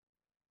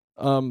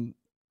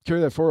 Carry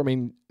that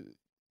forward.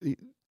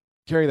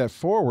 Carry that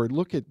forward.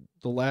 Look at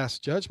the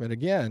last judgment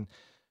again.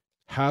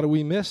 How do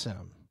we miss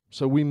him?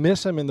 So we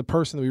miss him in the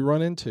person that we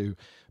run into.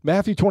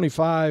 Matthew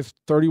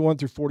 25:31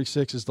 through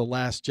 46 is the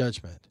last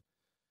judgment,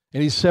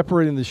 and he's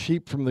separating the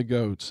sheep from the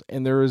goats.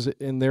 And there is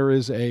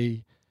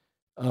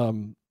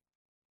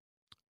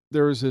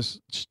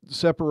this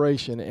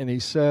separation, and he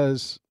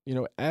says,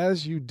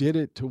 as you did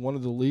it to one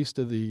of the least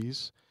of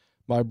these,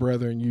 my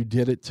brethren, you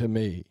did it to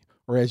me.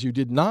 Or as you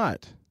did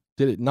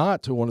it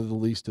not to one of the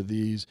least of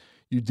these,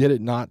 you did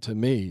it not to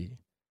me.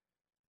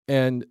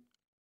 And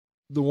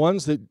the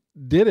ones that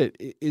did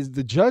it is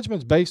the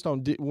judgment's based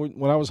on,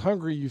 when I was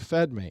hungry, you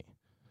fed me.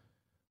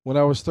 When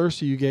I was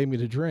thirsty, you gave me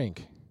to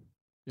drink.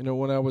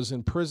 When I was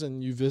in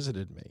prison, you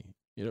visited me.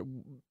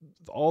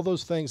 All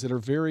those things that are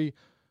very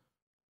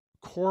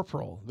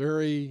corporal,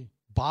 very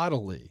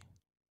bodily,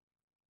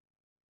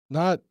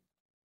 not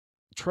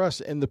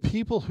trust. And the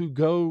people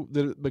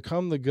that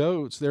become the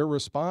goats, their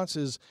response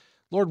is,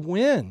 Lord,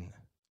 when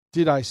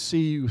did I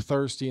see you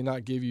thirsty and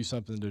not give you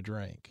something to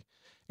drink?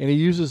 And he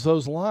uses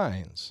those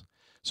lines.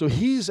 So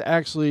he's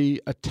actually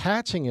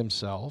attaching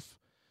himself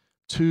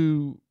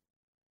to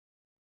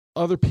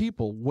other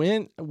people.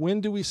 When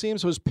do we see him?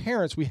 So as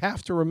parents, we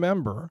have to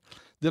remember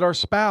that our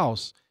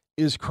spouse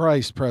is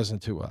Christ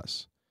present to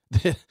us,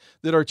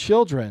 that our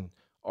children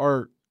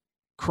are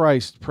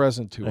Christ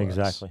present to us.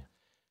 Exactly.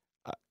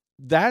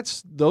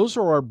 Those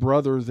are our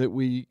brother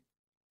the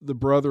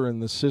brother and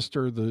the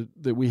sister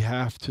that we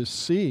have to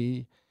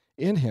see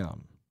in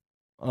him.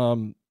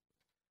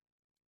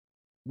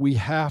 We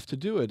have to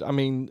do it.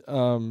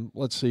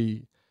 Let's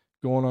see,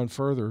 going on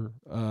further,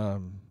 2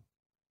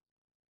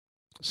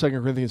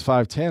 Corinthians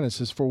 5:10, it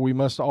says, for we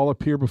must all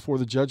appear before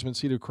the judgment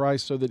seat of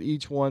Christ so that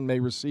each one may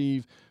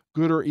receive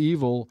good or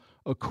evil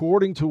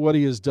according to what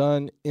he has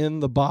done in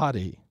the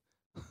body.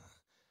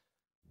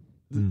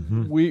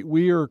 Mm-hmm.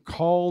 We are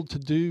called to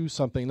do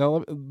something. Now,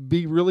 let me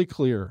be really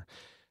clear,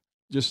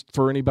 just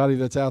for anybody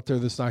that's out there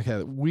that's not had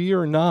it. We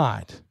are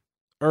not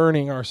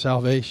earning our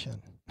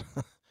salvation.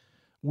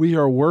 We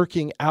are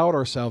working out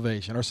our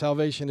salvation. Our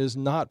salvation is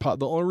not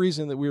the only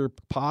reason that we are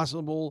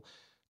possible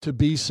to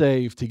be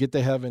saved, to get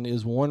to heaven,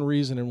 is one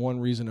reason and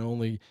one reason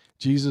only.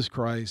 Jesus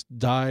Christ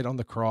died on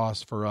the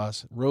cross for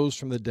us, rose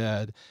from the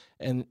dead,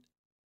 and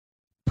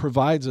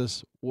provides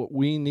us what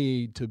we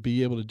need to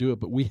be able to do it,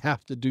 but we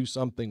have to do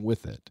something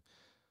with it.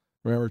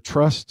 Remember,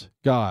 trust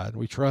God.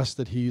 We trust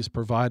that he's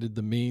provided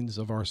the means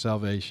of our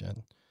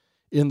salvation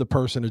in the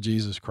person of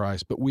Jesus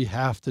Christ, but we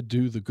have to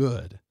do the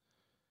good.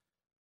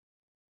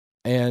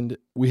 And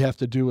we have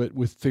to do it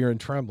with fear and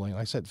trembling.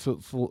 Like I said,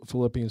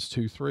 Philippians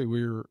 2:3,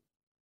 we're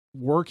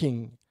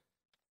working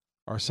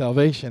our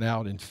salvation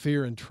out in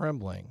fear and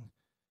trembling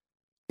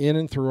in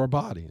and through our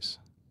bodies.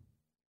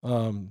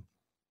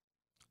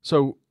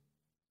 So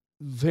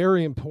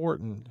very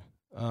important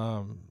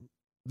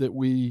that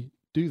we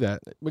do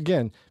that.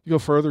 Again, you go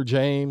further,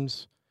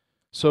 James,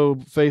 so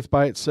faith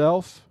by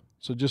itself,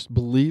 so just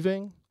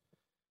believing,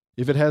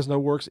 if it has no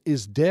works,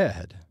 is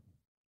dead.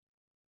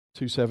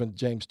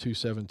 James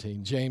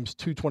 2:17. James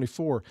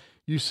 2:24,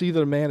 you see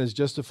that a man is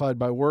justified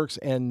by works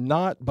and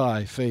not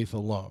by faith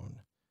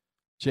alone.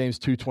 James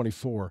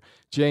 2:24.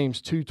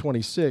 James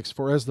 2:26,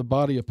 for as the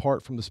body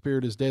apart from the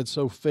spirit is dead,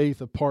 so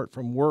faith apart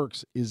from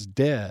works is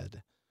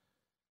dead.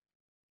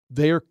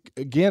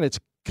 Again, it's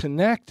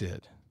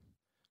connected.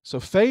 So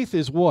faith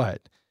is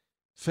what?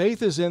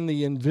 Faith is in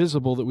the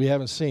invisible that we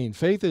haven't seen.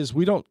 Faith is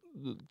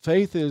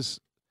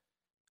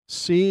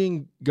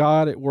seeing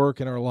God at work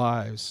in our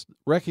lives,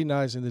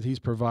 recognizing that he's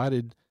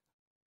provided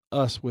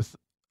us with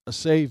a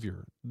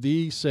Savior,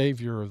 the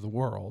Savior of the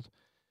world,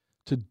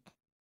 to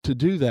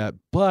do that.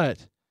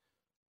 But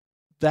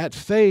that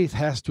faith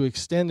has to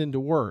extend into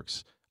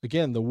works.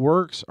 Again, the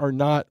works we're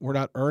not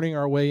earning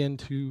our way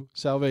into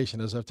salvation.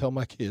 As I've told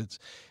my kids,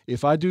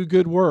 if I do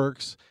good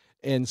works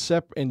and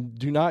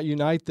do not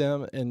unite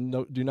them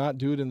and do not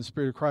do it in the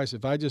Spirit of Christ,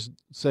 if I just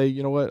say,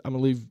 you know what, I'm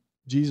going to leave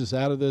Jesus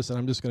out of this and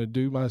I'm just going to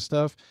do my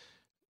stuff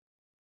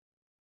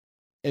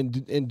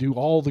and do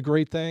all the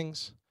great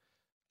things,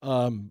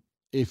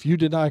 if you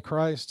deny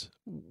Christ,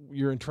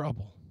 you're in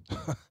trouble.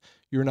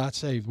 You're not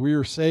saved. We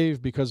are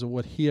saved because of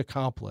what he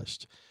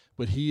accomplished,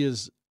 but he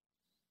is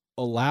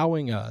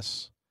allowing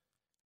us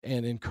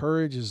and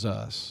encourages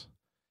us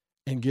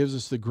and gives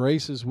us the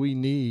graces we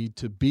need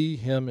to be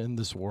him in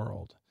this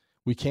world.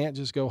 We can't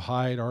just go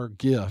hide our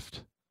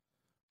gift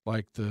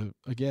like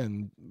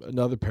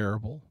another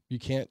parable. You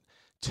can't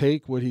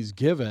take what he's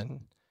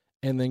given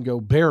and then go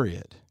bury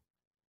it.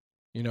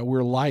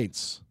 We're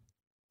lights,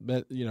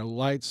 but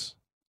lights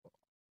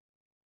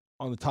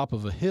on the top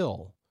of a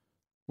hill.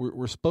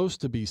 We're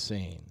supposed to be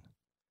seen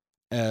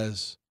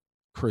as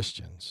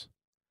Christians.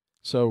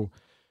 So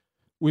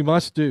we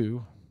must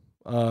do,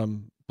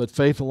 but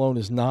faith alone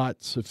is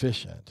not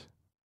sufficient.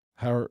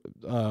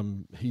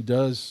 He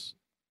does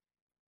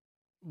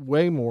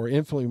way more,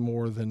 infinitely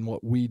more than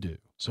what we do.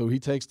 So he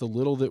takes the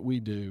little that we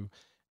do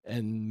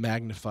and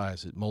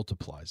magnifies it,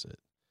 multiplies it.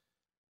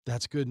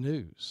 That's good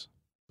news.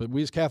 But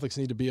we as Catholics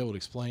need to be able to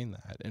explain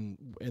that. And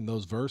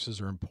those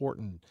verses are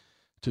important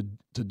to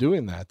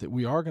doing that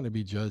we are going to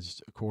be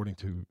judged according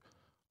to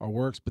our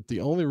works. But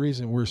the only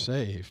reason we're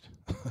saved,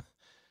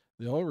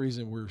 the only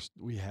reason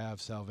we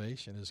have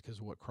salvation is because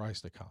of what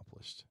Christ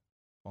accomplished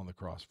on the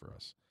cross for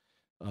us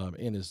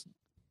in his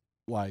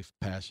life,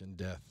 passion,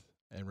 death,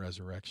 and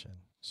resurrection.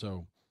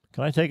 So,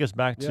 can I take us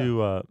back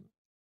to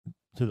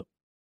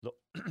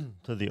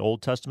the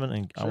Old Testament,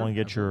 and sure, I want to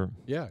get your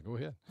go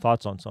ahead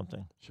thoughts on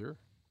something. Sure.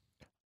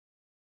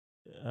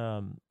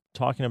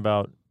 Talking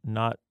about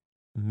not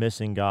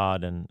missing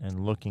God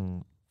and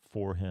looking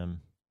for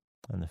him,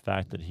 and the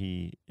fact that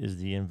he is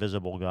the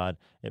invisible God,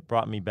 it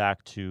brought me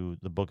back to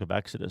the book of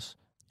Exodus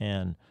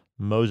and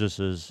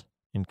Moses's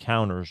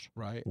encounters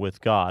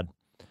with God.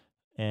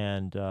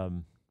 And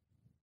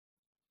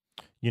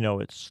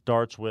it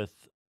starts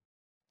with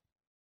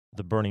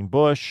the burning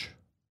bush,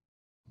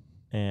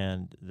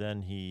 and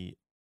then he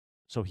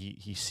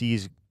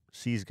sees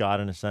God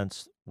in a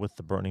sense with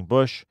the burning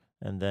bush,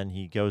 and then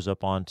he goes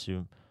up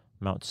onto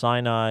Mount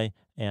Sinai,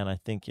 and I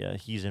think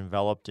he's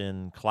enveloped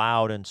in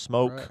cloud and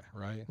smoke,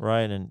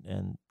 right,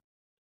 and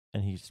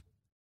he's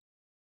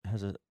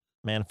has a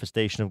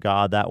manifestation of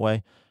God that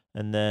way,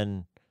 and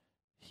then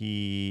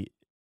he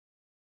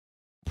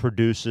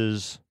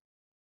produces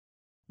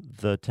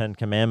the 10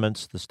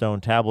 Commandments, the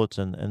stone tablets,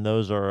 and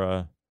those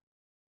are,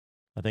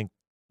 I think,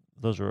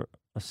 those are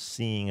a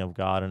seeing of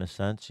God in a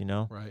sense,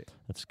 Right.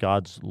 That's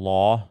God's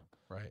law,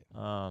 right.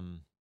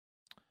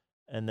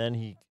 And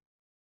then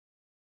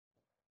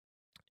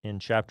in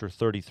chapter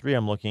 33,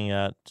 I'm looking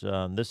at,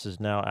 this is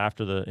now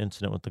after the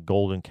incident with the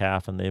golden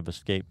calf, and they've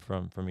escaped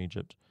from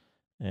Egypt.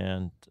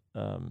 And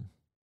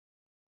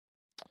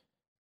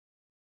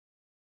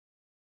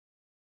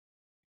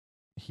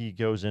he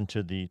goes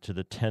into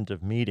the tent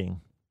of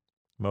meeting,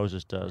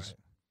 Moses does.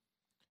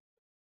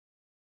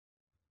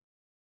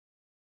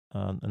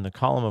 Right. And the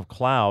column of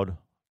cloud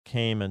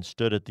came and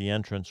stood at the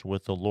entrance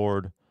with the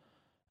Lord.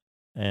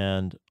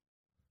 And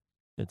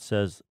it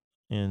says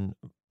in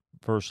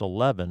verse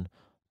 11,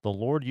 the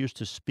Lord used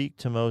to speak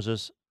to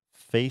Moses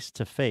face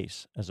to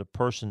face as a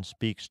person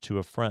speaks to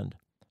a friend.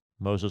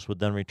 Moses would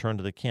then return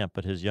to the camp,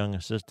 but his young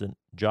assistant,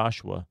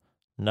 Joshua,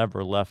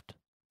 never left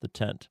the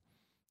tent.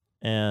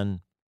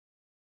 And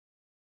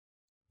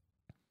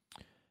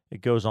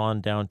it goes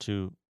on down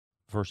to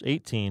verse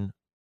 18,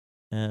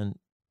 and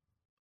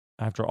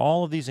after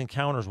all of these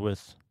encounters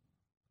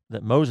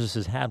that Moses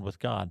has had with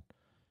God,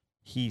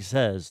 he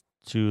says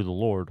to the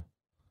Lord,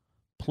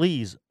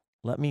 "Please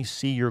let me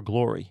see your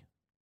glory."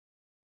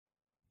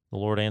 The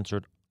Lord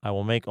answered, "I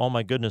will make all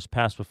my goodness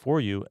pass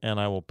before you, and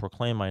I will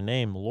proclaim my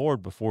name,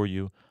 Lord, before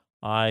you,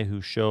 I who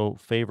show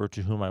favor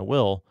to whom I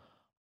will,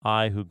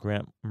 I who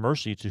grant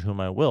mercy to whom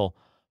I will,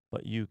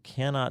 but you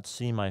cannot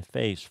see my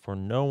face, for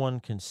no one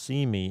can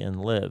see me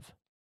and live.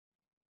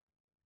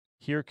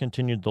 Here,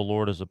 continued the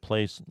Lord, is a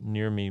place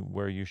near me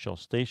where you shall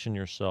station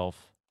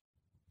yourself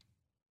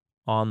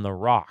on the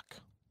rock.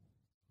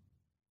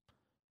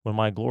 When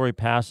my glory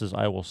passes,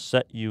 I will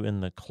set you in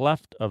the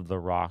cleft of the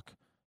rock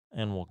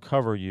and will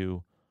cover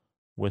you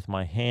with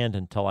my hand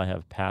until I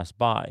have passed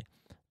by.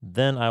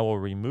 Then I will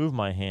remove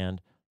my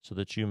hand so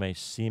that you may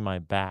see my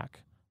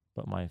back,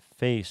 but my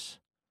face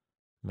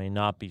may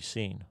not be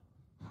seen."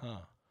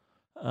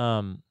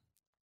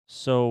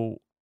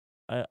 So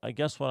I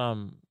guess what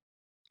I'm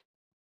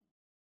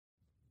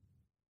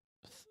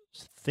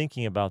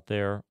thinking about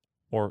there,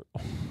 or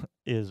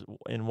is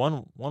in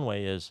one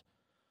way, is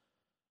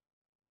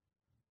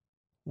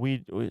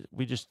we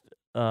just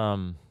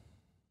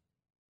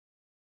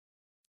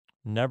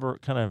never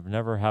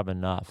have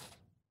enough.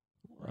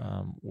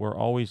 We're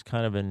always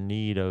kind of in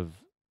need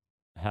of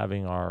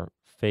having our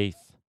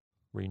faith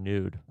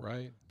renewed,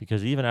 right?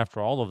 Because even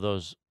after all of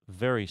those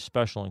very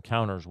special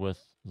encounters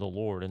with the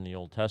Lord in the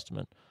Old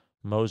Testament,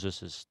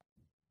 Moses is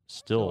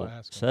still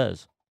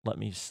says, let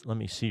me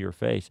see your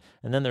face.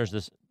 And then there's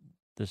this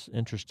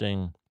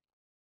interesting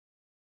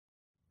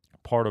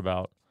part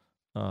about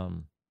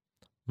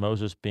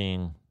Moses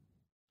being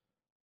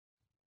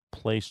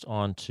placed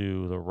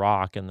onto the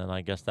rock, and then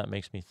I guess that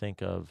makes me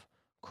think of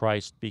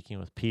Christ speaking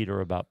with Peter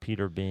about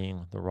Peter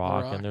being the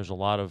rock. And there's a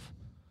lot of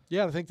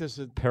I think there's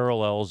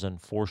parallels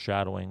and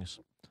foreshadowings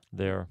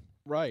there.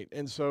 Right.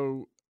 And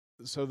so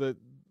so that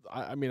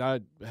I mean,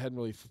 I hadn't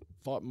really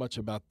thought much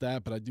about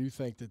that, but I do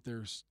think that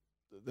there's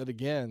that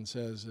again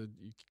says that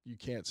you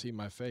can't see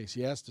my face.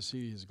 He has to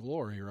see his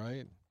glory,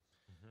 right?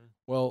 Mm-hmm.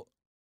 Well,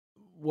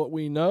 what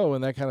we know,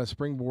 and that kind of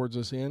springboards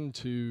us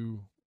into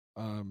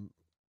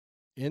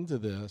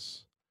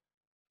this,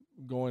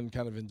 going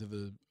kind of into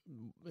the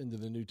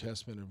New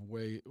Testament of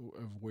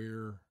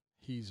where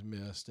he's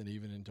missed, and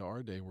even into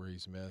our day where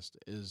he's missed,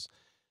 is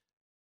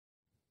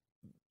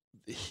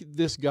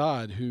this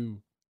God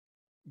who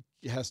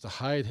has to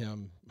hide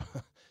him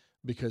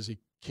because he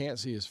can't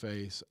see his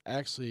face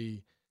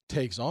actually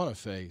takes on a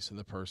face in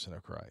the person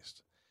of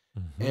Christ.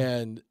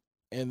 Mm-hmm.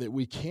 And that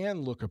we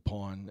can look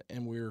upon,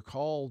 and we are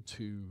called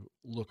to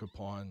look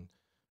upon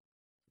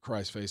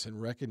Christ's face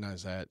and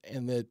recognize that.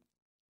 And that,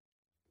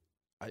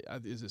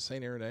 is it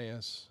St.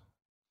 Irenaeus?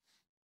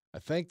 I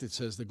think that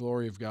says the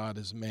glory of God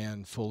is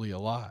man fully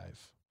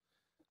alive.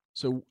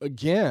 So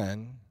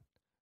again,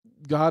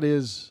 God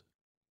is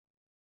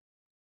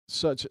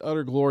such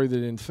utter glory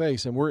that in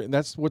face, and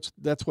that's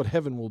what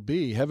heaven will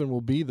be. Heaven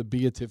will be the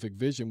beatific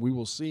vision. We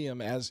will see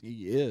him as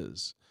he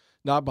is,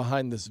 not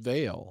behind this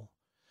veil.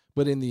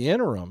 But in the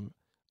interim,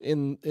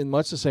 in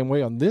much the same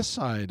way on this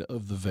side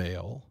of the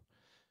veil,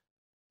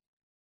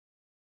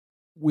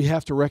 we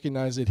have to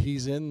recognize that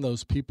he's in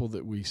those people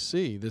that we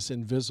see, this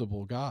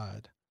invisible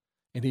God.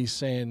 And he's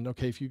saying,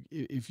 okay,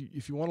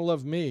 if you want to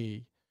love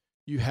me,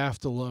 you have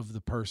to love the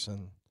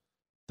person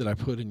that I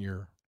put in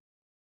your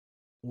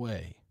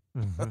way.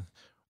 Mm-hmm.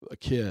 A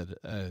kid,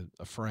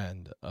 a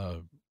friend, a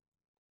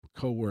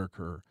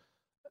coworker,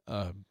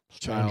 a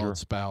child,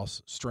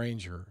 spouse,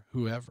 stranger,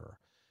 whoever.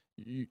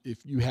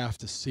 If you have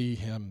to see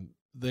him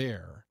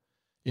there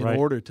in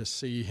order to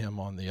see him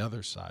on the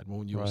other side,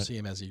 when you will see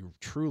him as he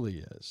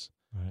truly is.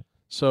 Right.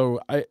 So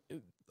I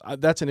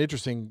that's an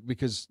interesting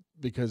because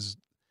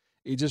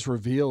it just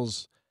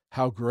reveals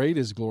how great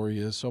his glory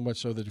is, so much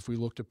so that if we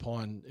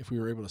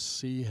were able to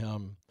see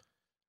him,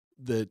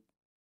 that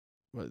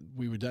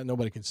we would,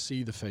 nobody can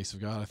see the face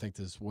of God. I think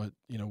that's what,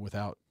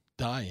 without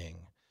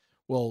dying.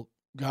 Well,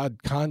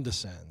 God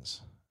condescends.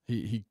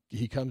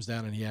 He comes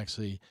down and he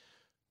actually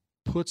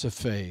puts a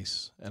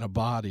face and a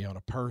body on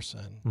a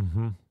person.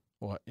 Mm-hmm.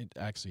 Well, it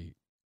actually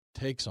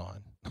takes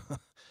on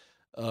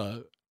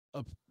a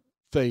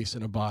face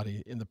and a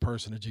body in the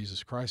person of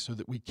Jesus Christ, so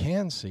that we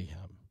can see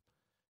him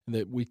and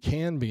that we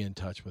can be in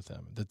touch with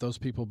him. That those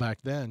people back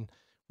then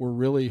were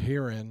really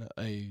hearing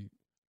a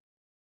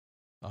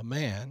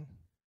man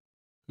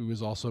who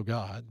is also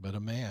God, but a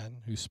man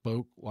who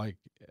spoke like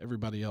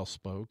everybody else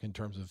spoke in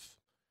terms of,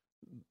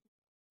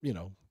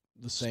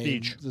 the same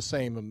speech, the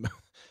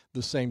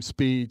same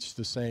speech,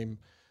 the same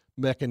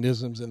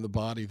mechanisms in the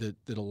body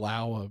that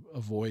allow a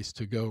voice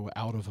to go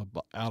out of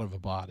a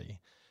body.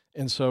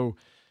 And so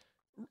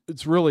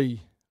it's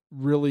really,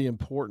 really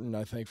important,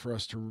 I think, for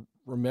us to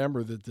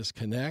remember that this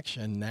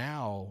connection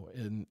now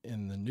in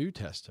the New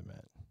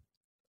Testament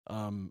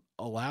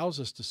allows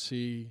us to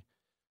see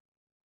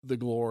the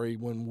glory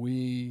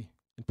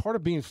and part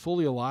of being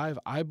fully alive,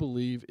 I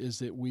believe, is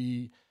that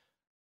we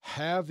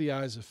have the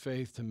eyes of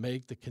faith to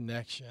make the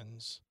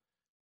connections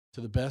to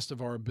the best of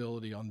our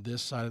ability on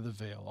this side of the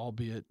veil,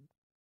 albeit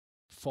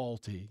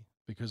faulty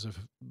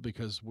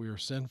because we are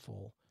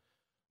sinful,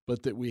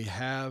 but that we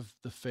have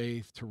the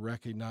faith to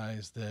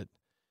recognize that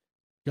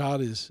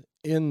God is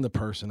in the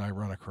person I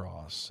run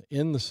across,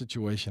 in the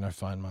situation I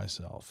find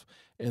myself,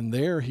 and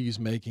there he's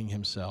making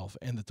himself,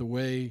 and that the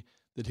way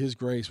that his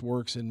grace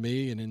works in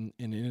me and in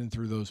and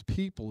through those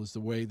people is the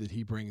way that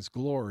he brings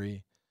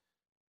glory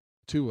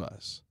to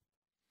us.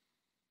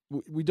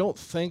 We don't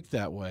think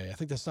that way. I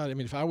think that's not,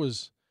 if I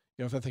was,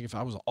 if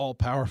I was all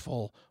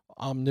powerful,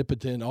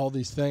 omnipotent, all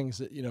these things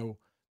that,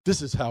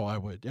 this is how I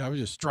would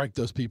just strike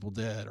those people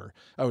dead, or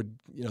I would,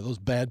 those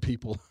bad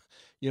people,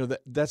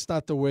 that's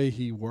not the way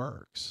he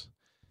works.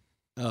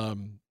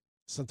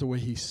 It's not the way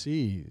he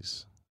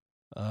sees.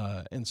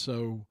 And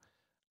so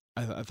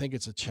I think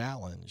it's a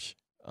challenge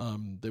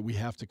that we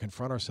have to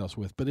confront ourselves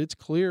with. But it's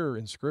clear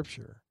in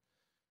Scripture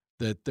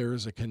that there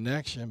is a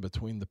connection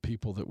between the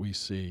people that we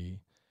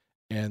see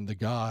and the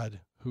God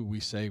who we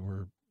say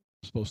we're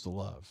supposed to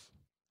love.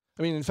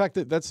 In fact,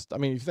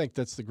 you think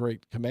that's the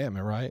great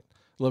commandment, right?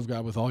 Love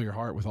God with all your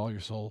heart, with all your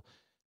soul,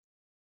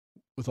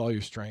 with all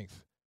your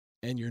strength,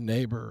 and your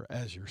neighbor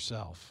as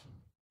yourself.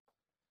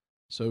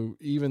 So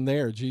even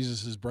there,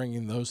 Jesus is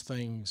bringing those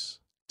things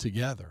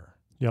together.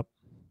 Yep.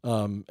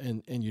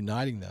 And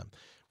uniting them.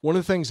 One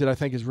of the things that I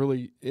think is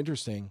really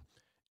interesting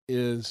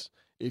is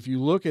if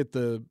you look at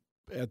the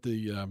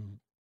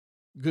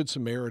Good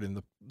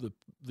Samaritan,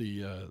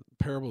 the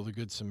parable of the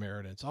Good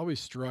Samaritan, it's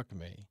always struck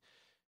me.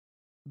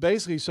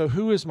 Basically, so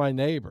who is my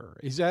neighbor?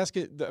 He's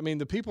asking.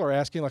 The people are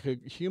asking like a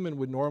human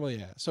would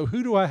normally ask. So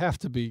who do I have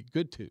to be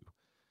good to?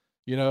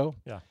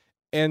 Yeah.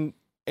 And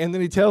then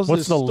he tells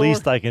what's this the story.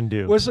 least I can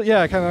do? What's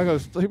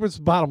the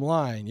bottom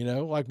line?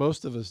 Like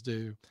most of us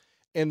do.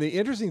 And the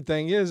interesting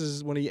thing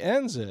is when he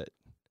ends it,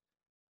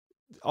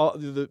 all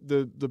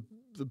the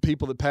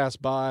people that pass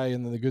by,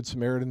 and then the Good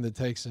Samaritan that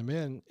takes him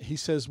in, he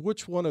says,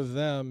 which one of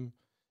them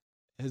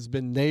has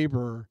been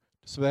neighbor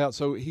to somebody else.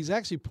 So he's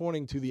actually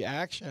pointing to the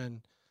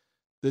action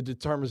that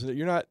determines that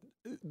you're not.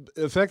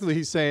 Effectively,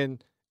 he's saying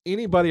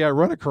anybody I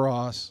run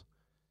across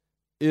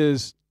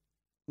is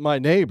my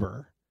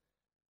neighbor.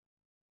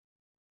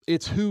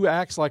 It's who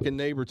acts like a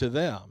neighbor to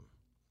them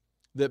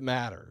that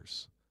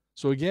matters.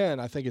 So again,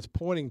 I think it's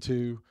pointing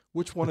to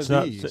which one of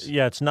these.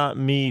 Yeah, it's not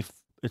me.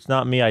 It's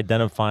not me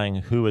identifying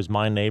who is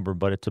my neighbor,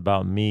 but it's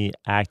about me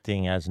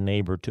acting as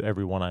neighbor to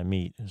everyone I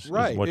meet.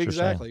 Right, is what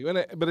exactly. You're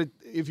saying. But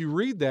if you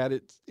read that,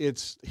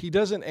 it's he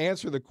doesn't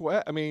answer the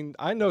question. I mean,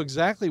 I know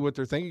exactly what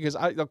they're thinking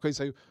because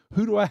so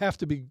who do I have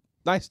to be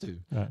nice to?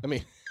 Right. I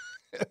mean,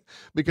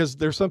 because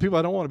there's some people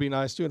I don't want to be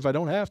nice to, and if I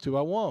don't have to,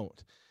 I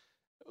won't.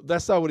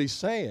 That's not what he's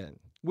saying.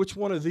 Which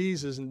one of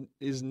these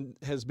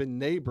has been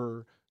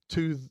neighbor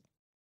to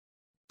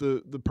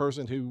the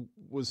person who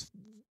was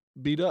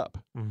beat up?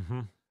 Mm-hmm.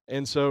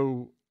 And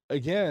so,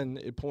 again,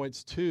 it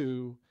points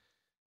to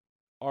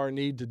our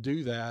need to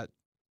do that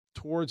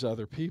towards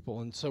other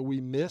people. And so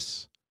we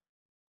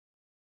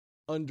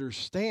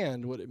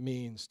misunderstand what it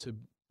means to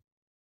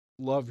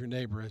love your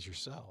neighbor as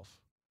yourself.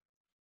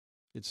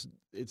 It's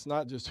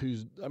not just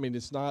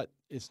it's not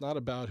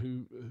about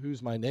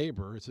who's my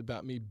neighbor. It's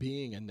about me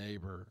being a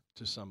neighbor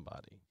to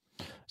somebody.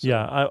 So,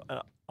 yeah,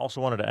 I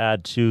also wanted to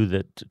add, too,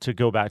 that to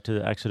go back to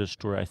the Exodus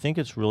story, I think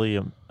it's really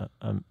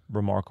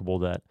remarkable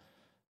that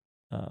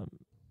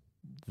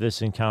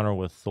this encounter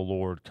with the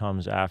Lord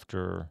comes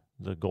after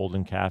the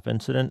golden calf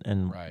incident.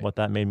 And right. What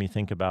that made me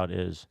think about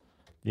is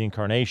the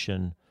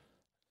incarnation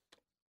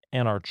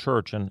and our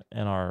church and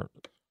our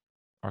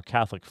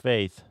Catholic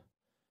faith.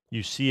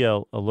 You see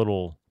a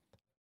little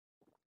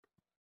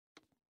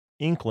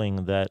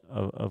inkling that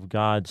of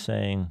God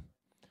saying,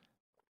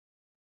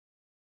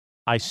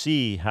 I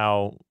see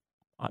how,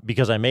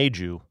 because I made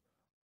you,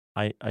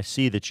 I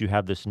see that you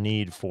have this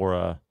need for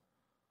a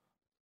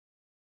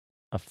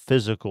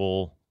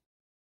physical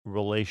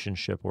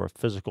relationship or a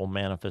physical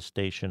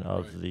manifestation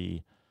of right.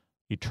 the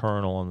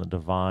eternal and the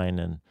divine,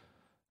 and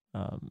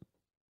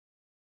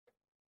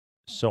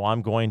so you're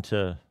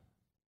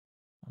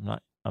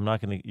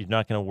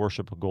not going to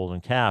worship a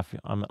golden calf.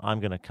 I'm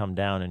going to come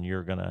down and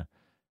you're going to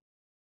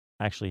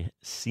actually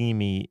see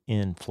me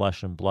in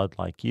flesh and blood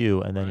like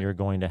you, and then right. you're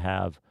going to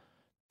have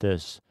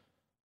this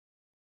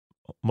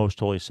most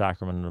holy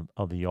sacrament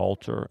of the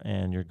altar,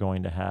 and you're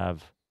going to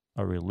have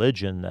a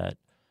religion that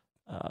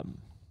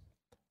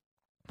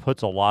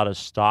puts a lot of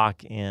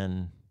stock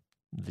in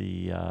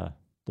the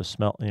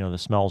smell, the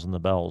smells and the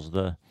bells,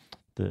 the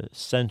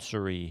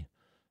sensory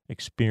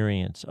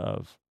experience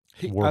of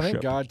worship. I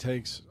think God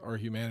takes our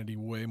humanity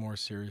way more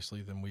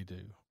seriously than we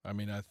do. I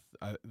mean,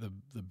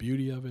 the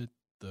beauty of it,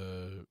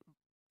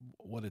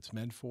 what it's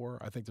meant for.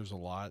 I think there's a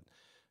lot,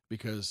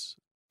 because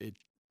it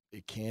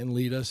can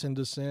lead us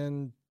into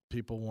sin.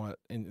 People want,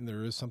 and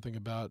there is something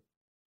about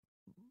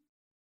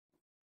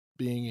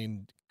being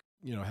in,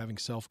 having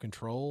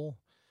self-control,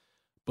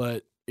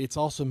 but it's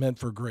also meant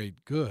for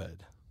great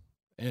good.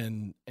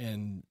 And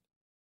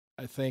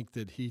I think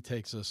that he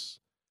takes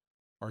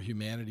our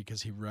humanity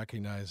because he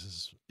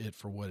recognizes it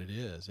for what it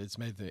is. It's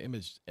made the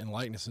image and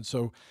likeness. And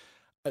so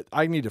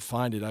I need to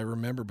find it. I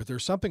remember, but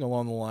there's something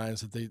along the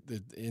lines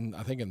that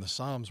I think in the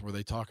Psalms where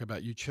they talk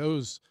about you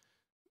chose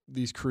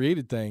these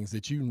created things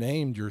that you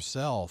named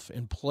yourself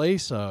in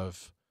place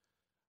of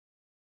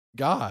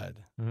God,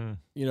 mm-hmm.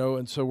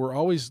 And so we're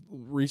always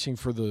reaching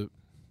for the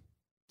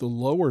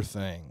lower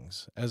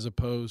things as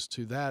opposed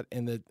to that.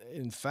 And that,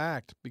 in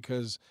fact,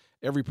 because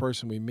every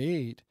person we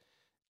meet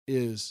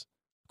is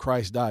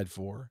Christ died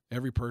for.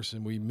 Every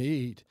person we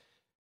meet,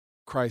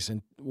 Christ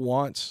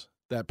wants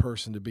that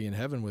person to be in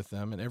heaven with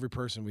them. And every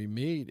person we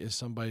meet is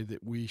somebody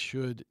that we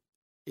should,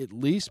 at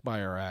least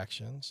by our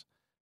actions,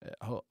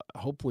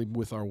 hopefully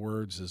with our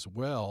words as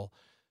well,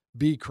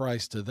 be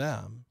Christ to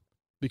them,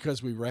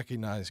 because we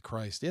recognize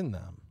Christ in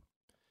them.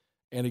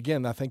 And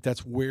again, I think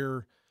that's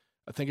where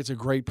I think it's a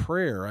great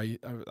prayer.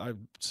 I've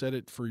said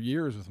it for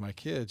years with my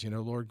kids,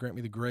 Lord, grant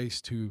me the grace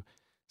to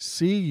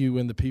see you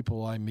in the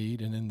people I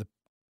meet and in the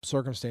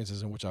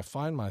circumstances in which I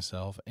find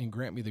myself, and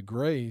grant me the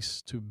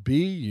grace to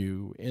be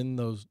you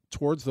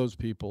towards those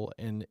people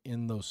and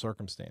in those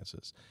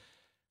circumstances.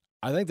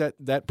 I think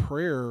that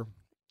prayer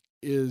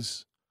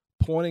is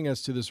pointing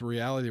us to this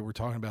reality that we're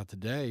talking about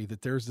today,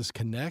 that there's this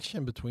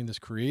connection between this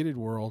created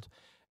world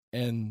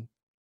and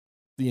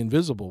the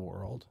invisible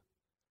world,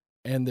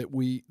 and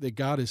that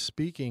God is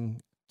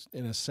speaking,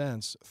 in a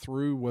sense,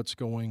 through what's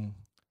going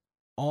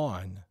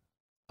on,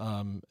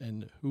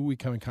 and who we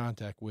come in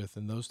contact with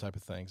and those type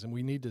of things. And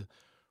we need to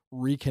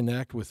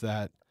reconnect with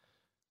that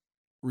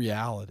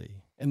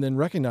reality, and then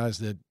recognize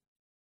that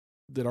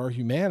our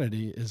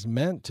humanity is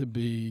meant to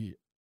be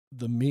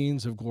the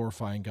means of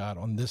glorifying God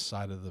on this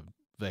side of the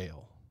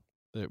veil,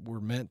 that we're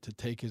meant to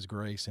take his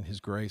grace, and his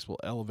grace will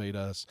elevate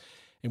us,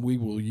 and we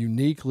will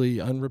uniquely,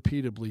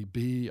 unrepeatably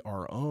be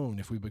our own.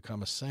 If we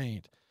become a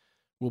saint,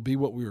 we'll be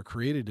what we were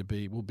created to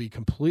be. We'll be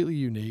completely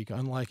unique,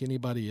 unlike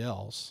anybody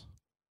else,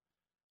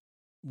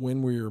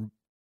 when we're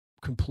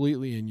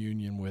completely in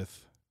union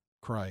with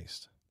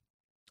Christ.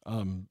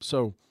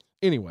 So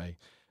anyway,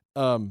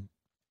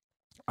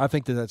 I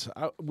think that's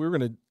we're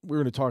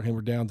gonna talk, and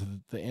we're down to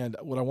the end.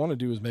 What I want to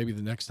do is maybe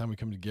the next time we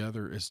come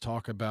together is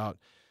talk about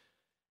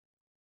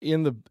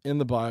in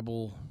the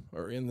Bible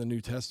or in the New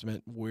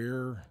Testament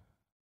what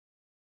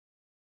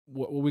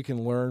we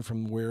can learn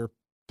from where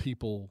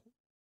people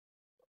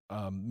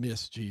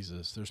miss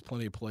Jesus. There's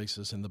plenty of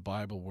places in the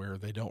Bible where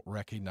they don't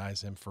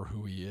recognize him for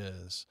who he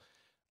is,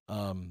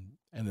 and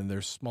then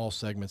there's small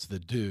segments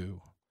that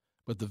do,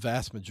 but the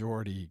vast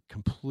majority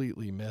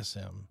completely miss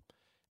him.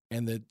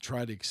 And that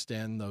try to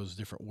extend those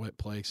different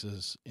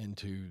places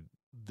into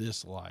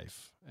this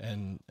life,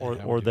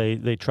 or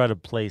they try to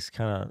place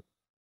kind of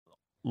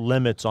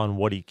limits on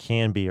what he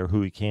can be or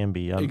who he can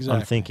be.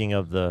 I'm thinking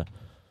of the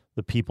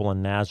people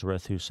in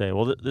Nazareth who say,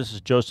 "Well, this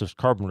is Joseph's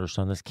carpenter's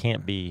son. This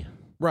can't be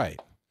right."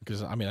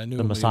 Because I knew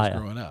the Messiah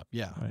growing up.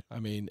 Yeah, right.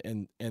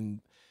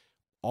 And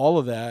all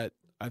of that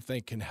I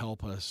think can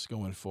help us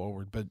going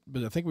forward. But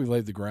I think we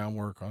laid the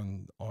groundwork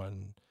on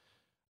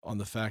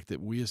the fact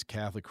that we as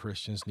Catholic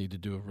Christians need to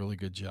do a really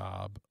good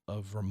job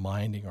of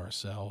reminding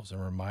ourselves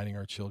and reminding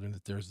our children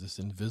that there's this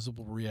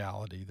invisible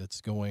reality that's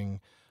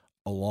going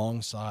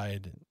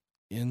alongside,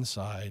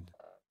 inside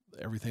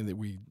everything that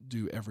we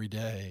do every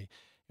day,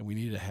 and we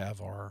need to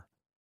have our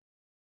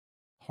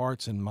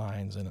hearts and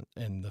minds and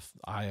the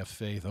eye of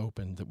faith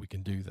open that we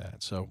can do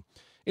that. So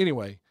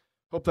anyway,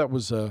 hope that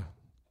was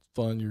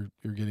fun.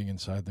 You're getting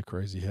inside the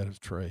crazy head of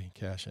Trey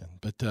Cashin.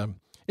 But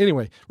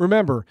anyway,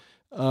 remember,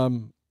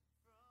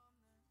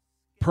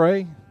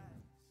 pray,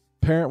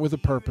 parent with a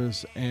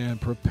purpose,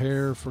 and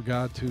prepare for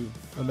God to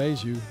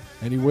amaze you,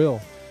 and he will.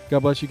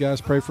 God bless you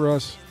guys. Pray for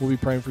us. We'll be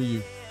praying for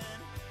you.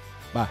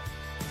 Bye.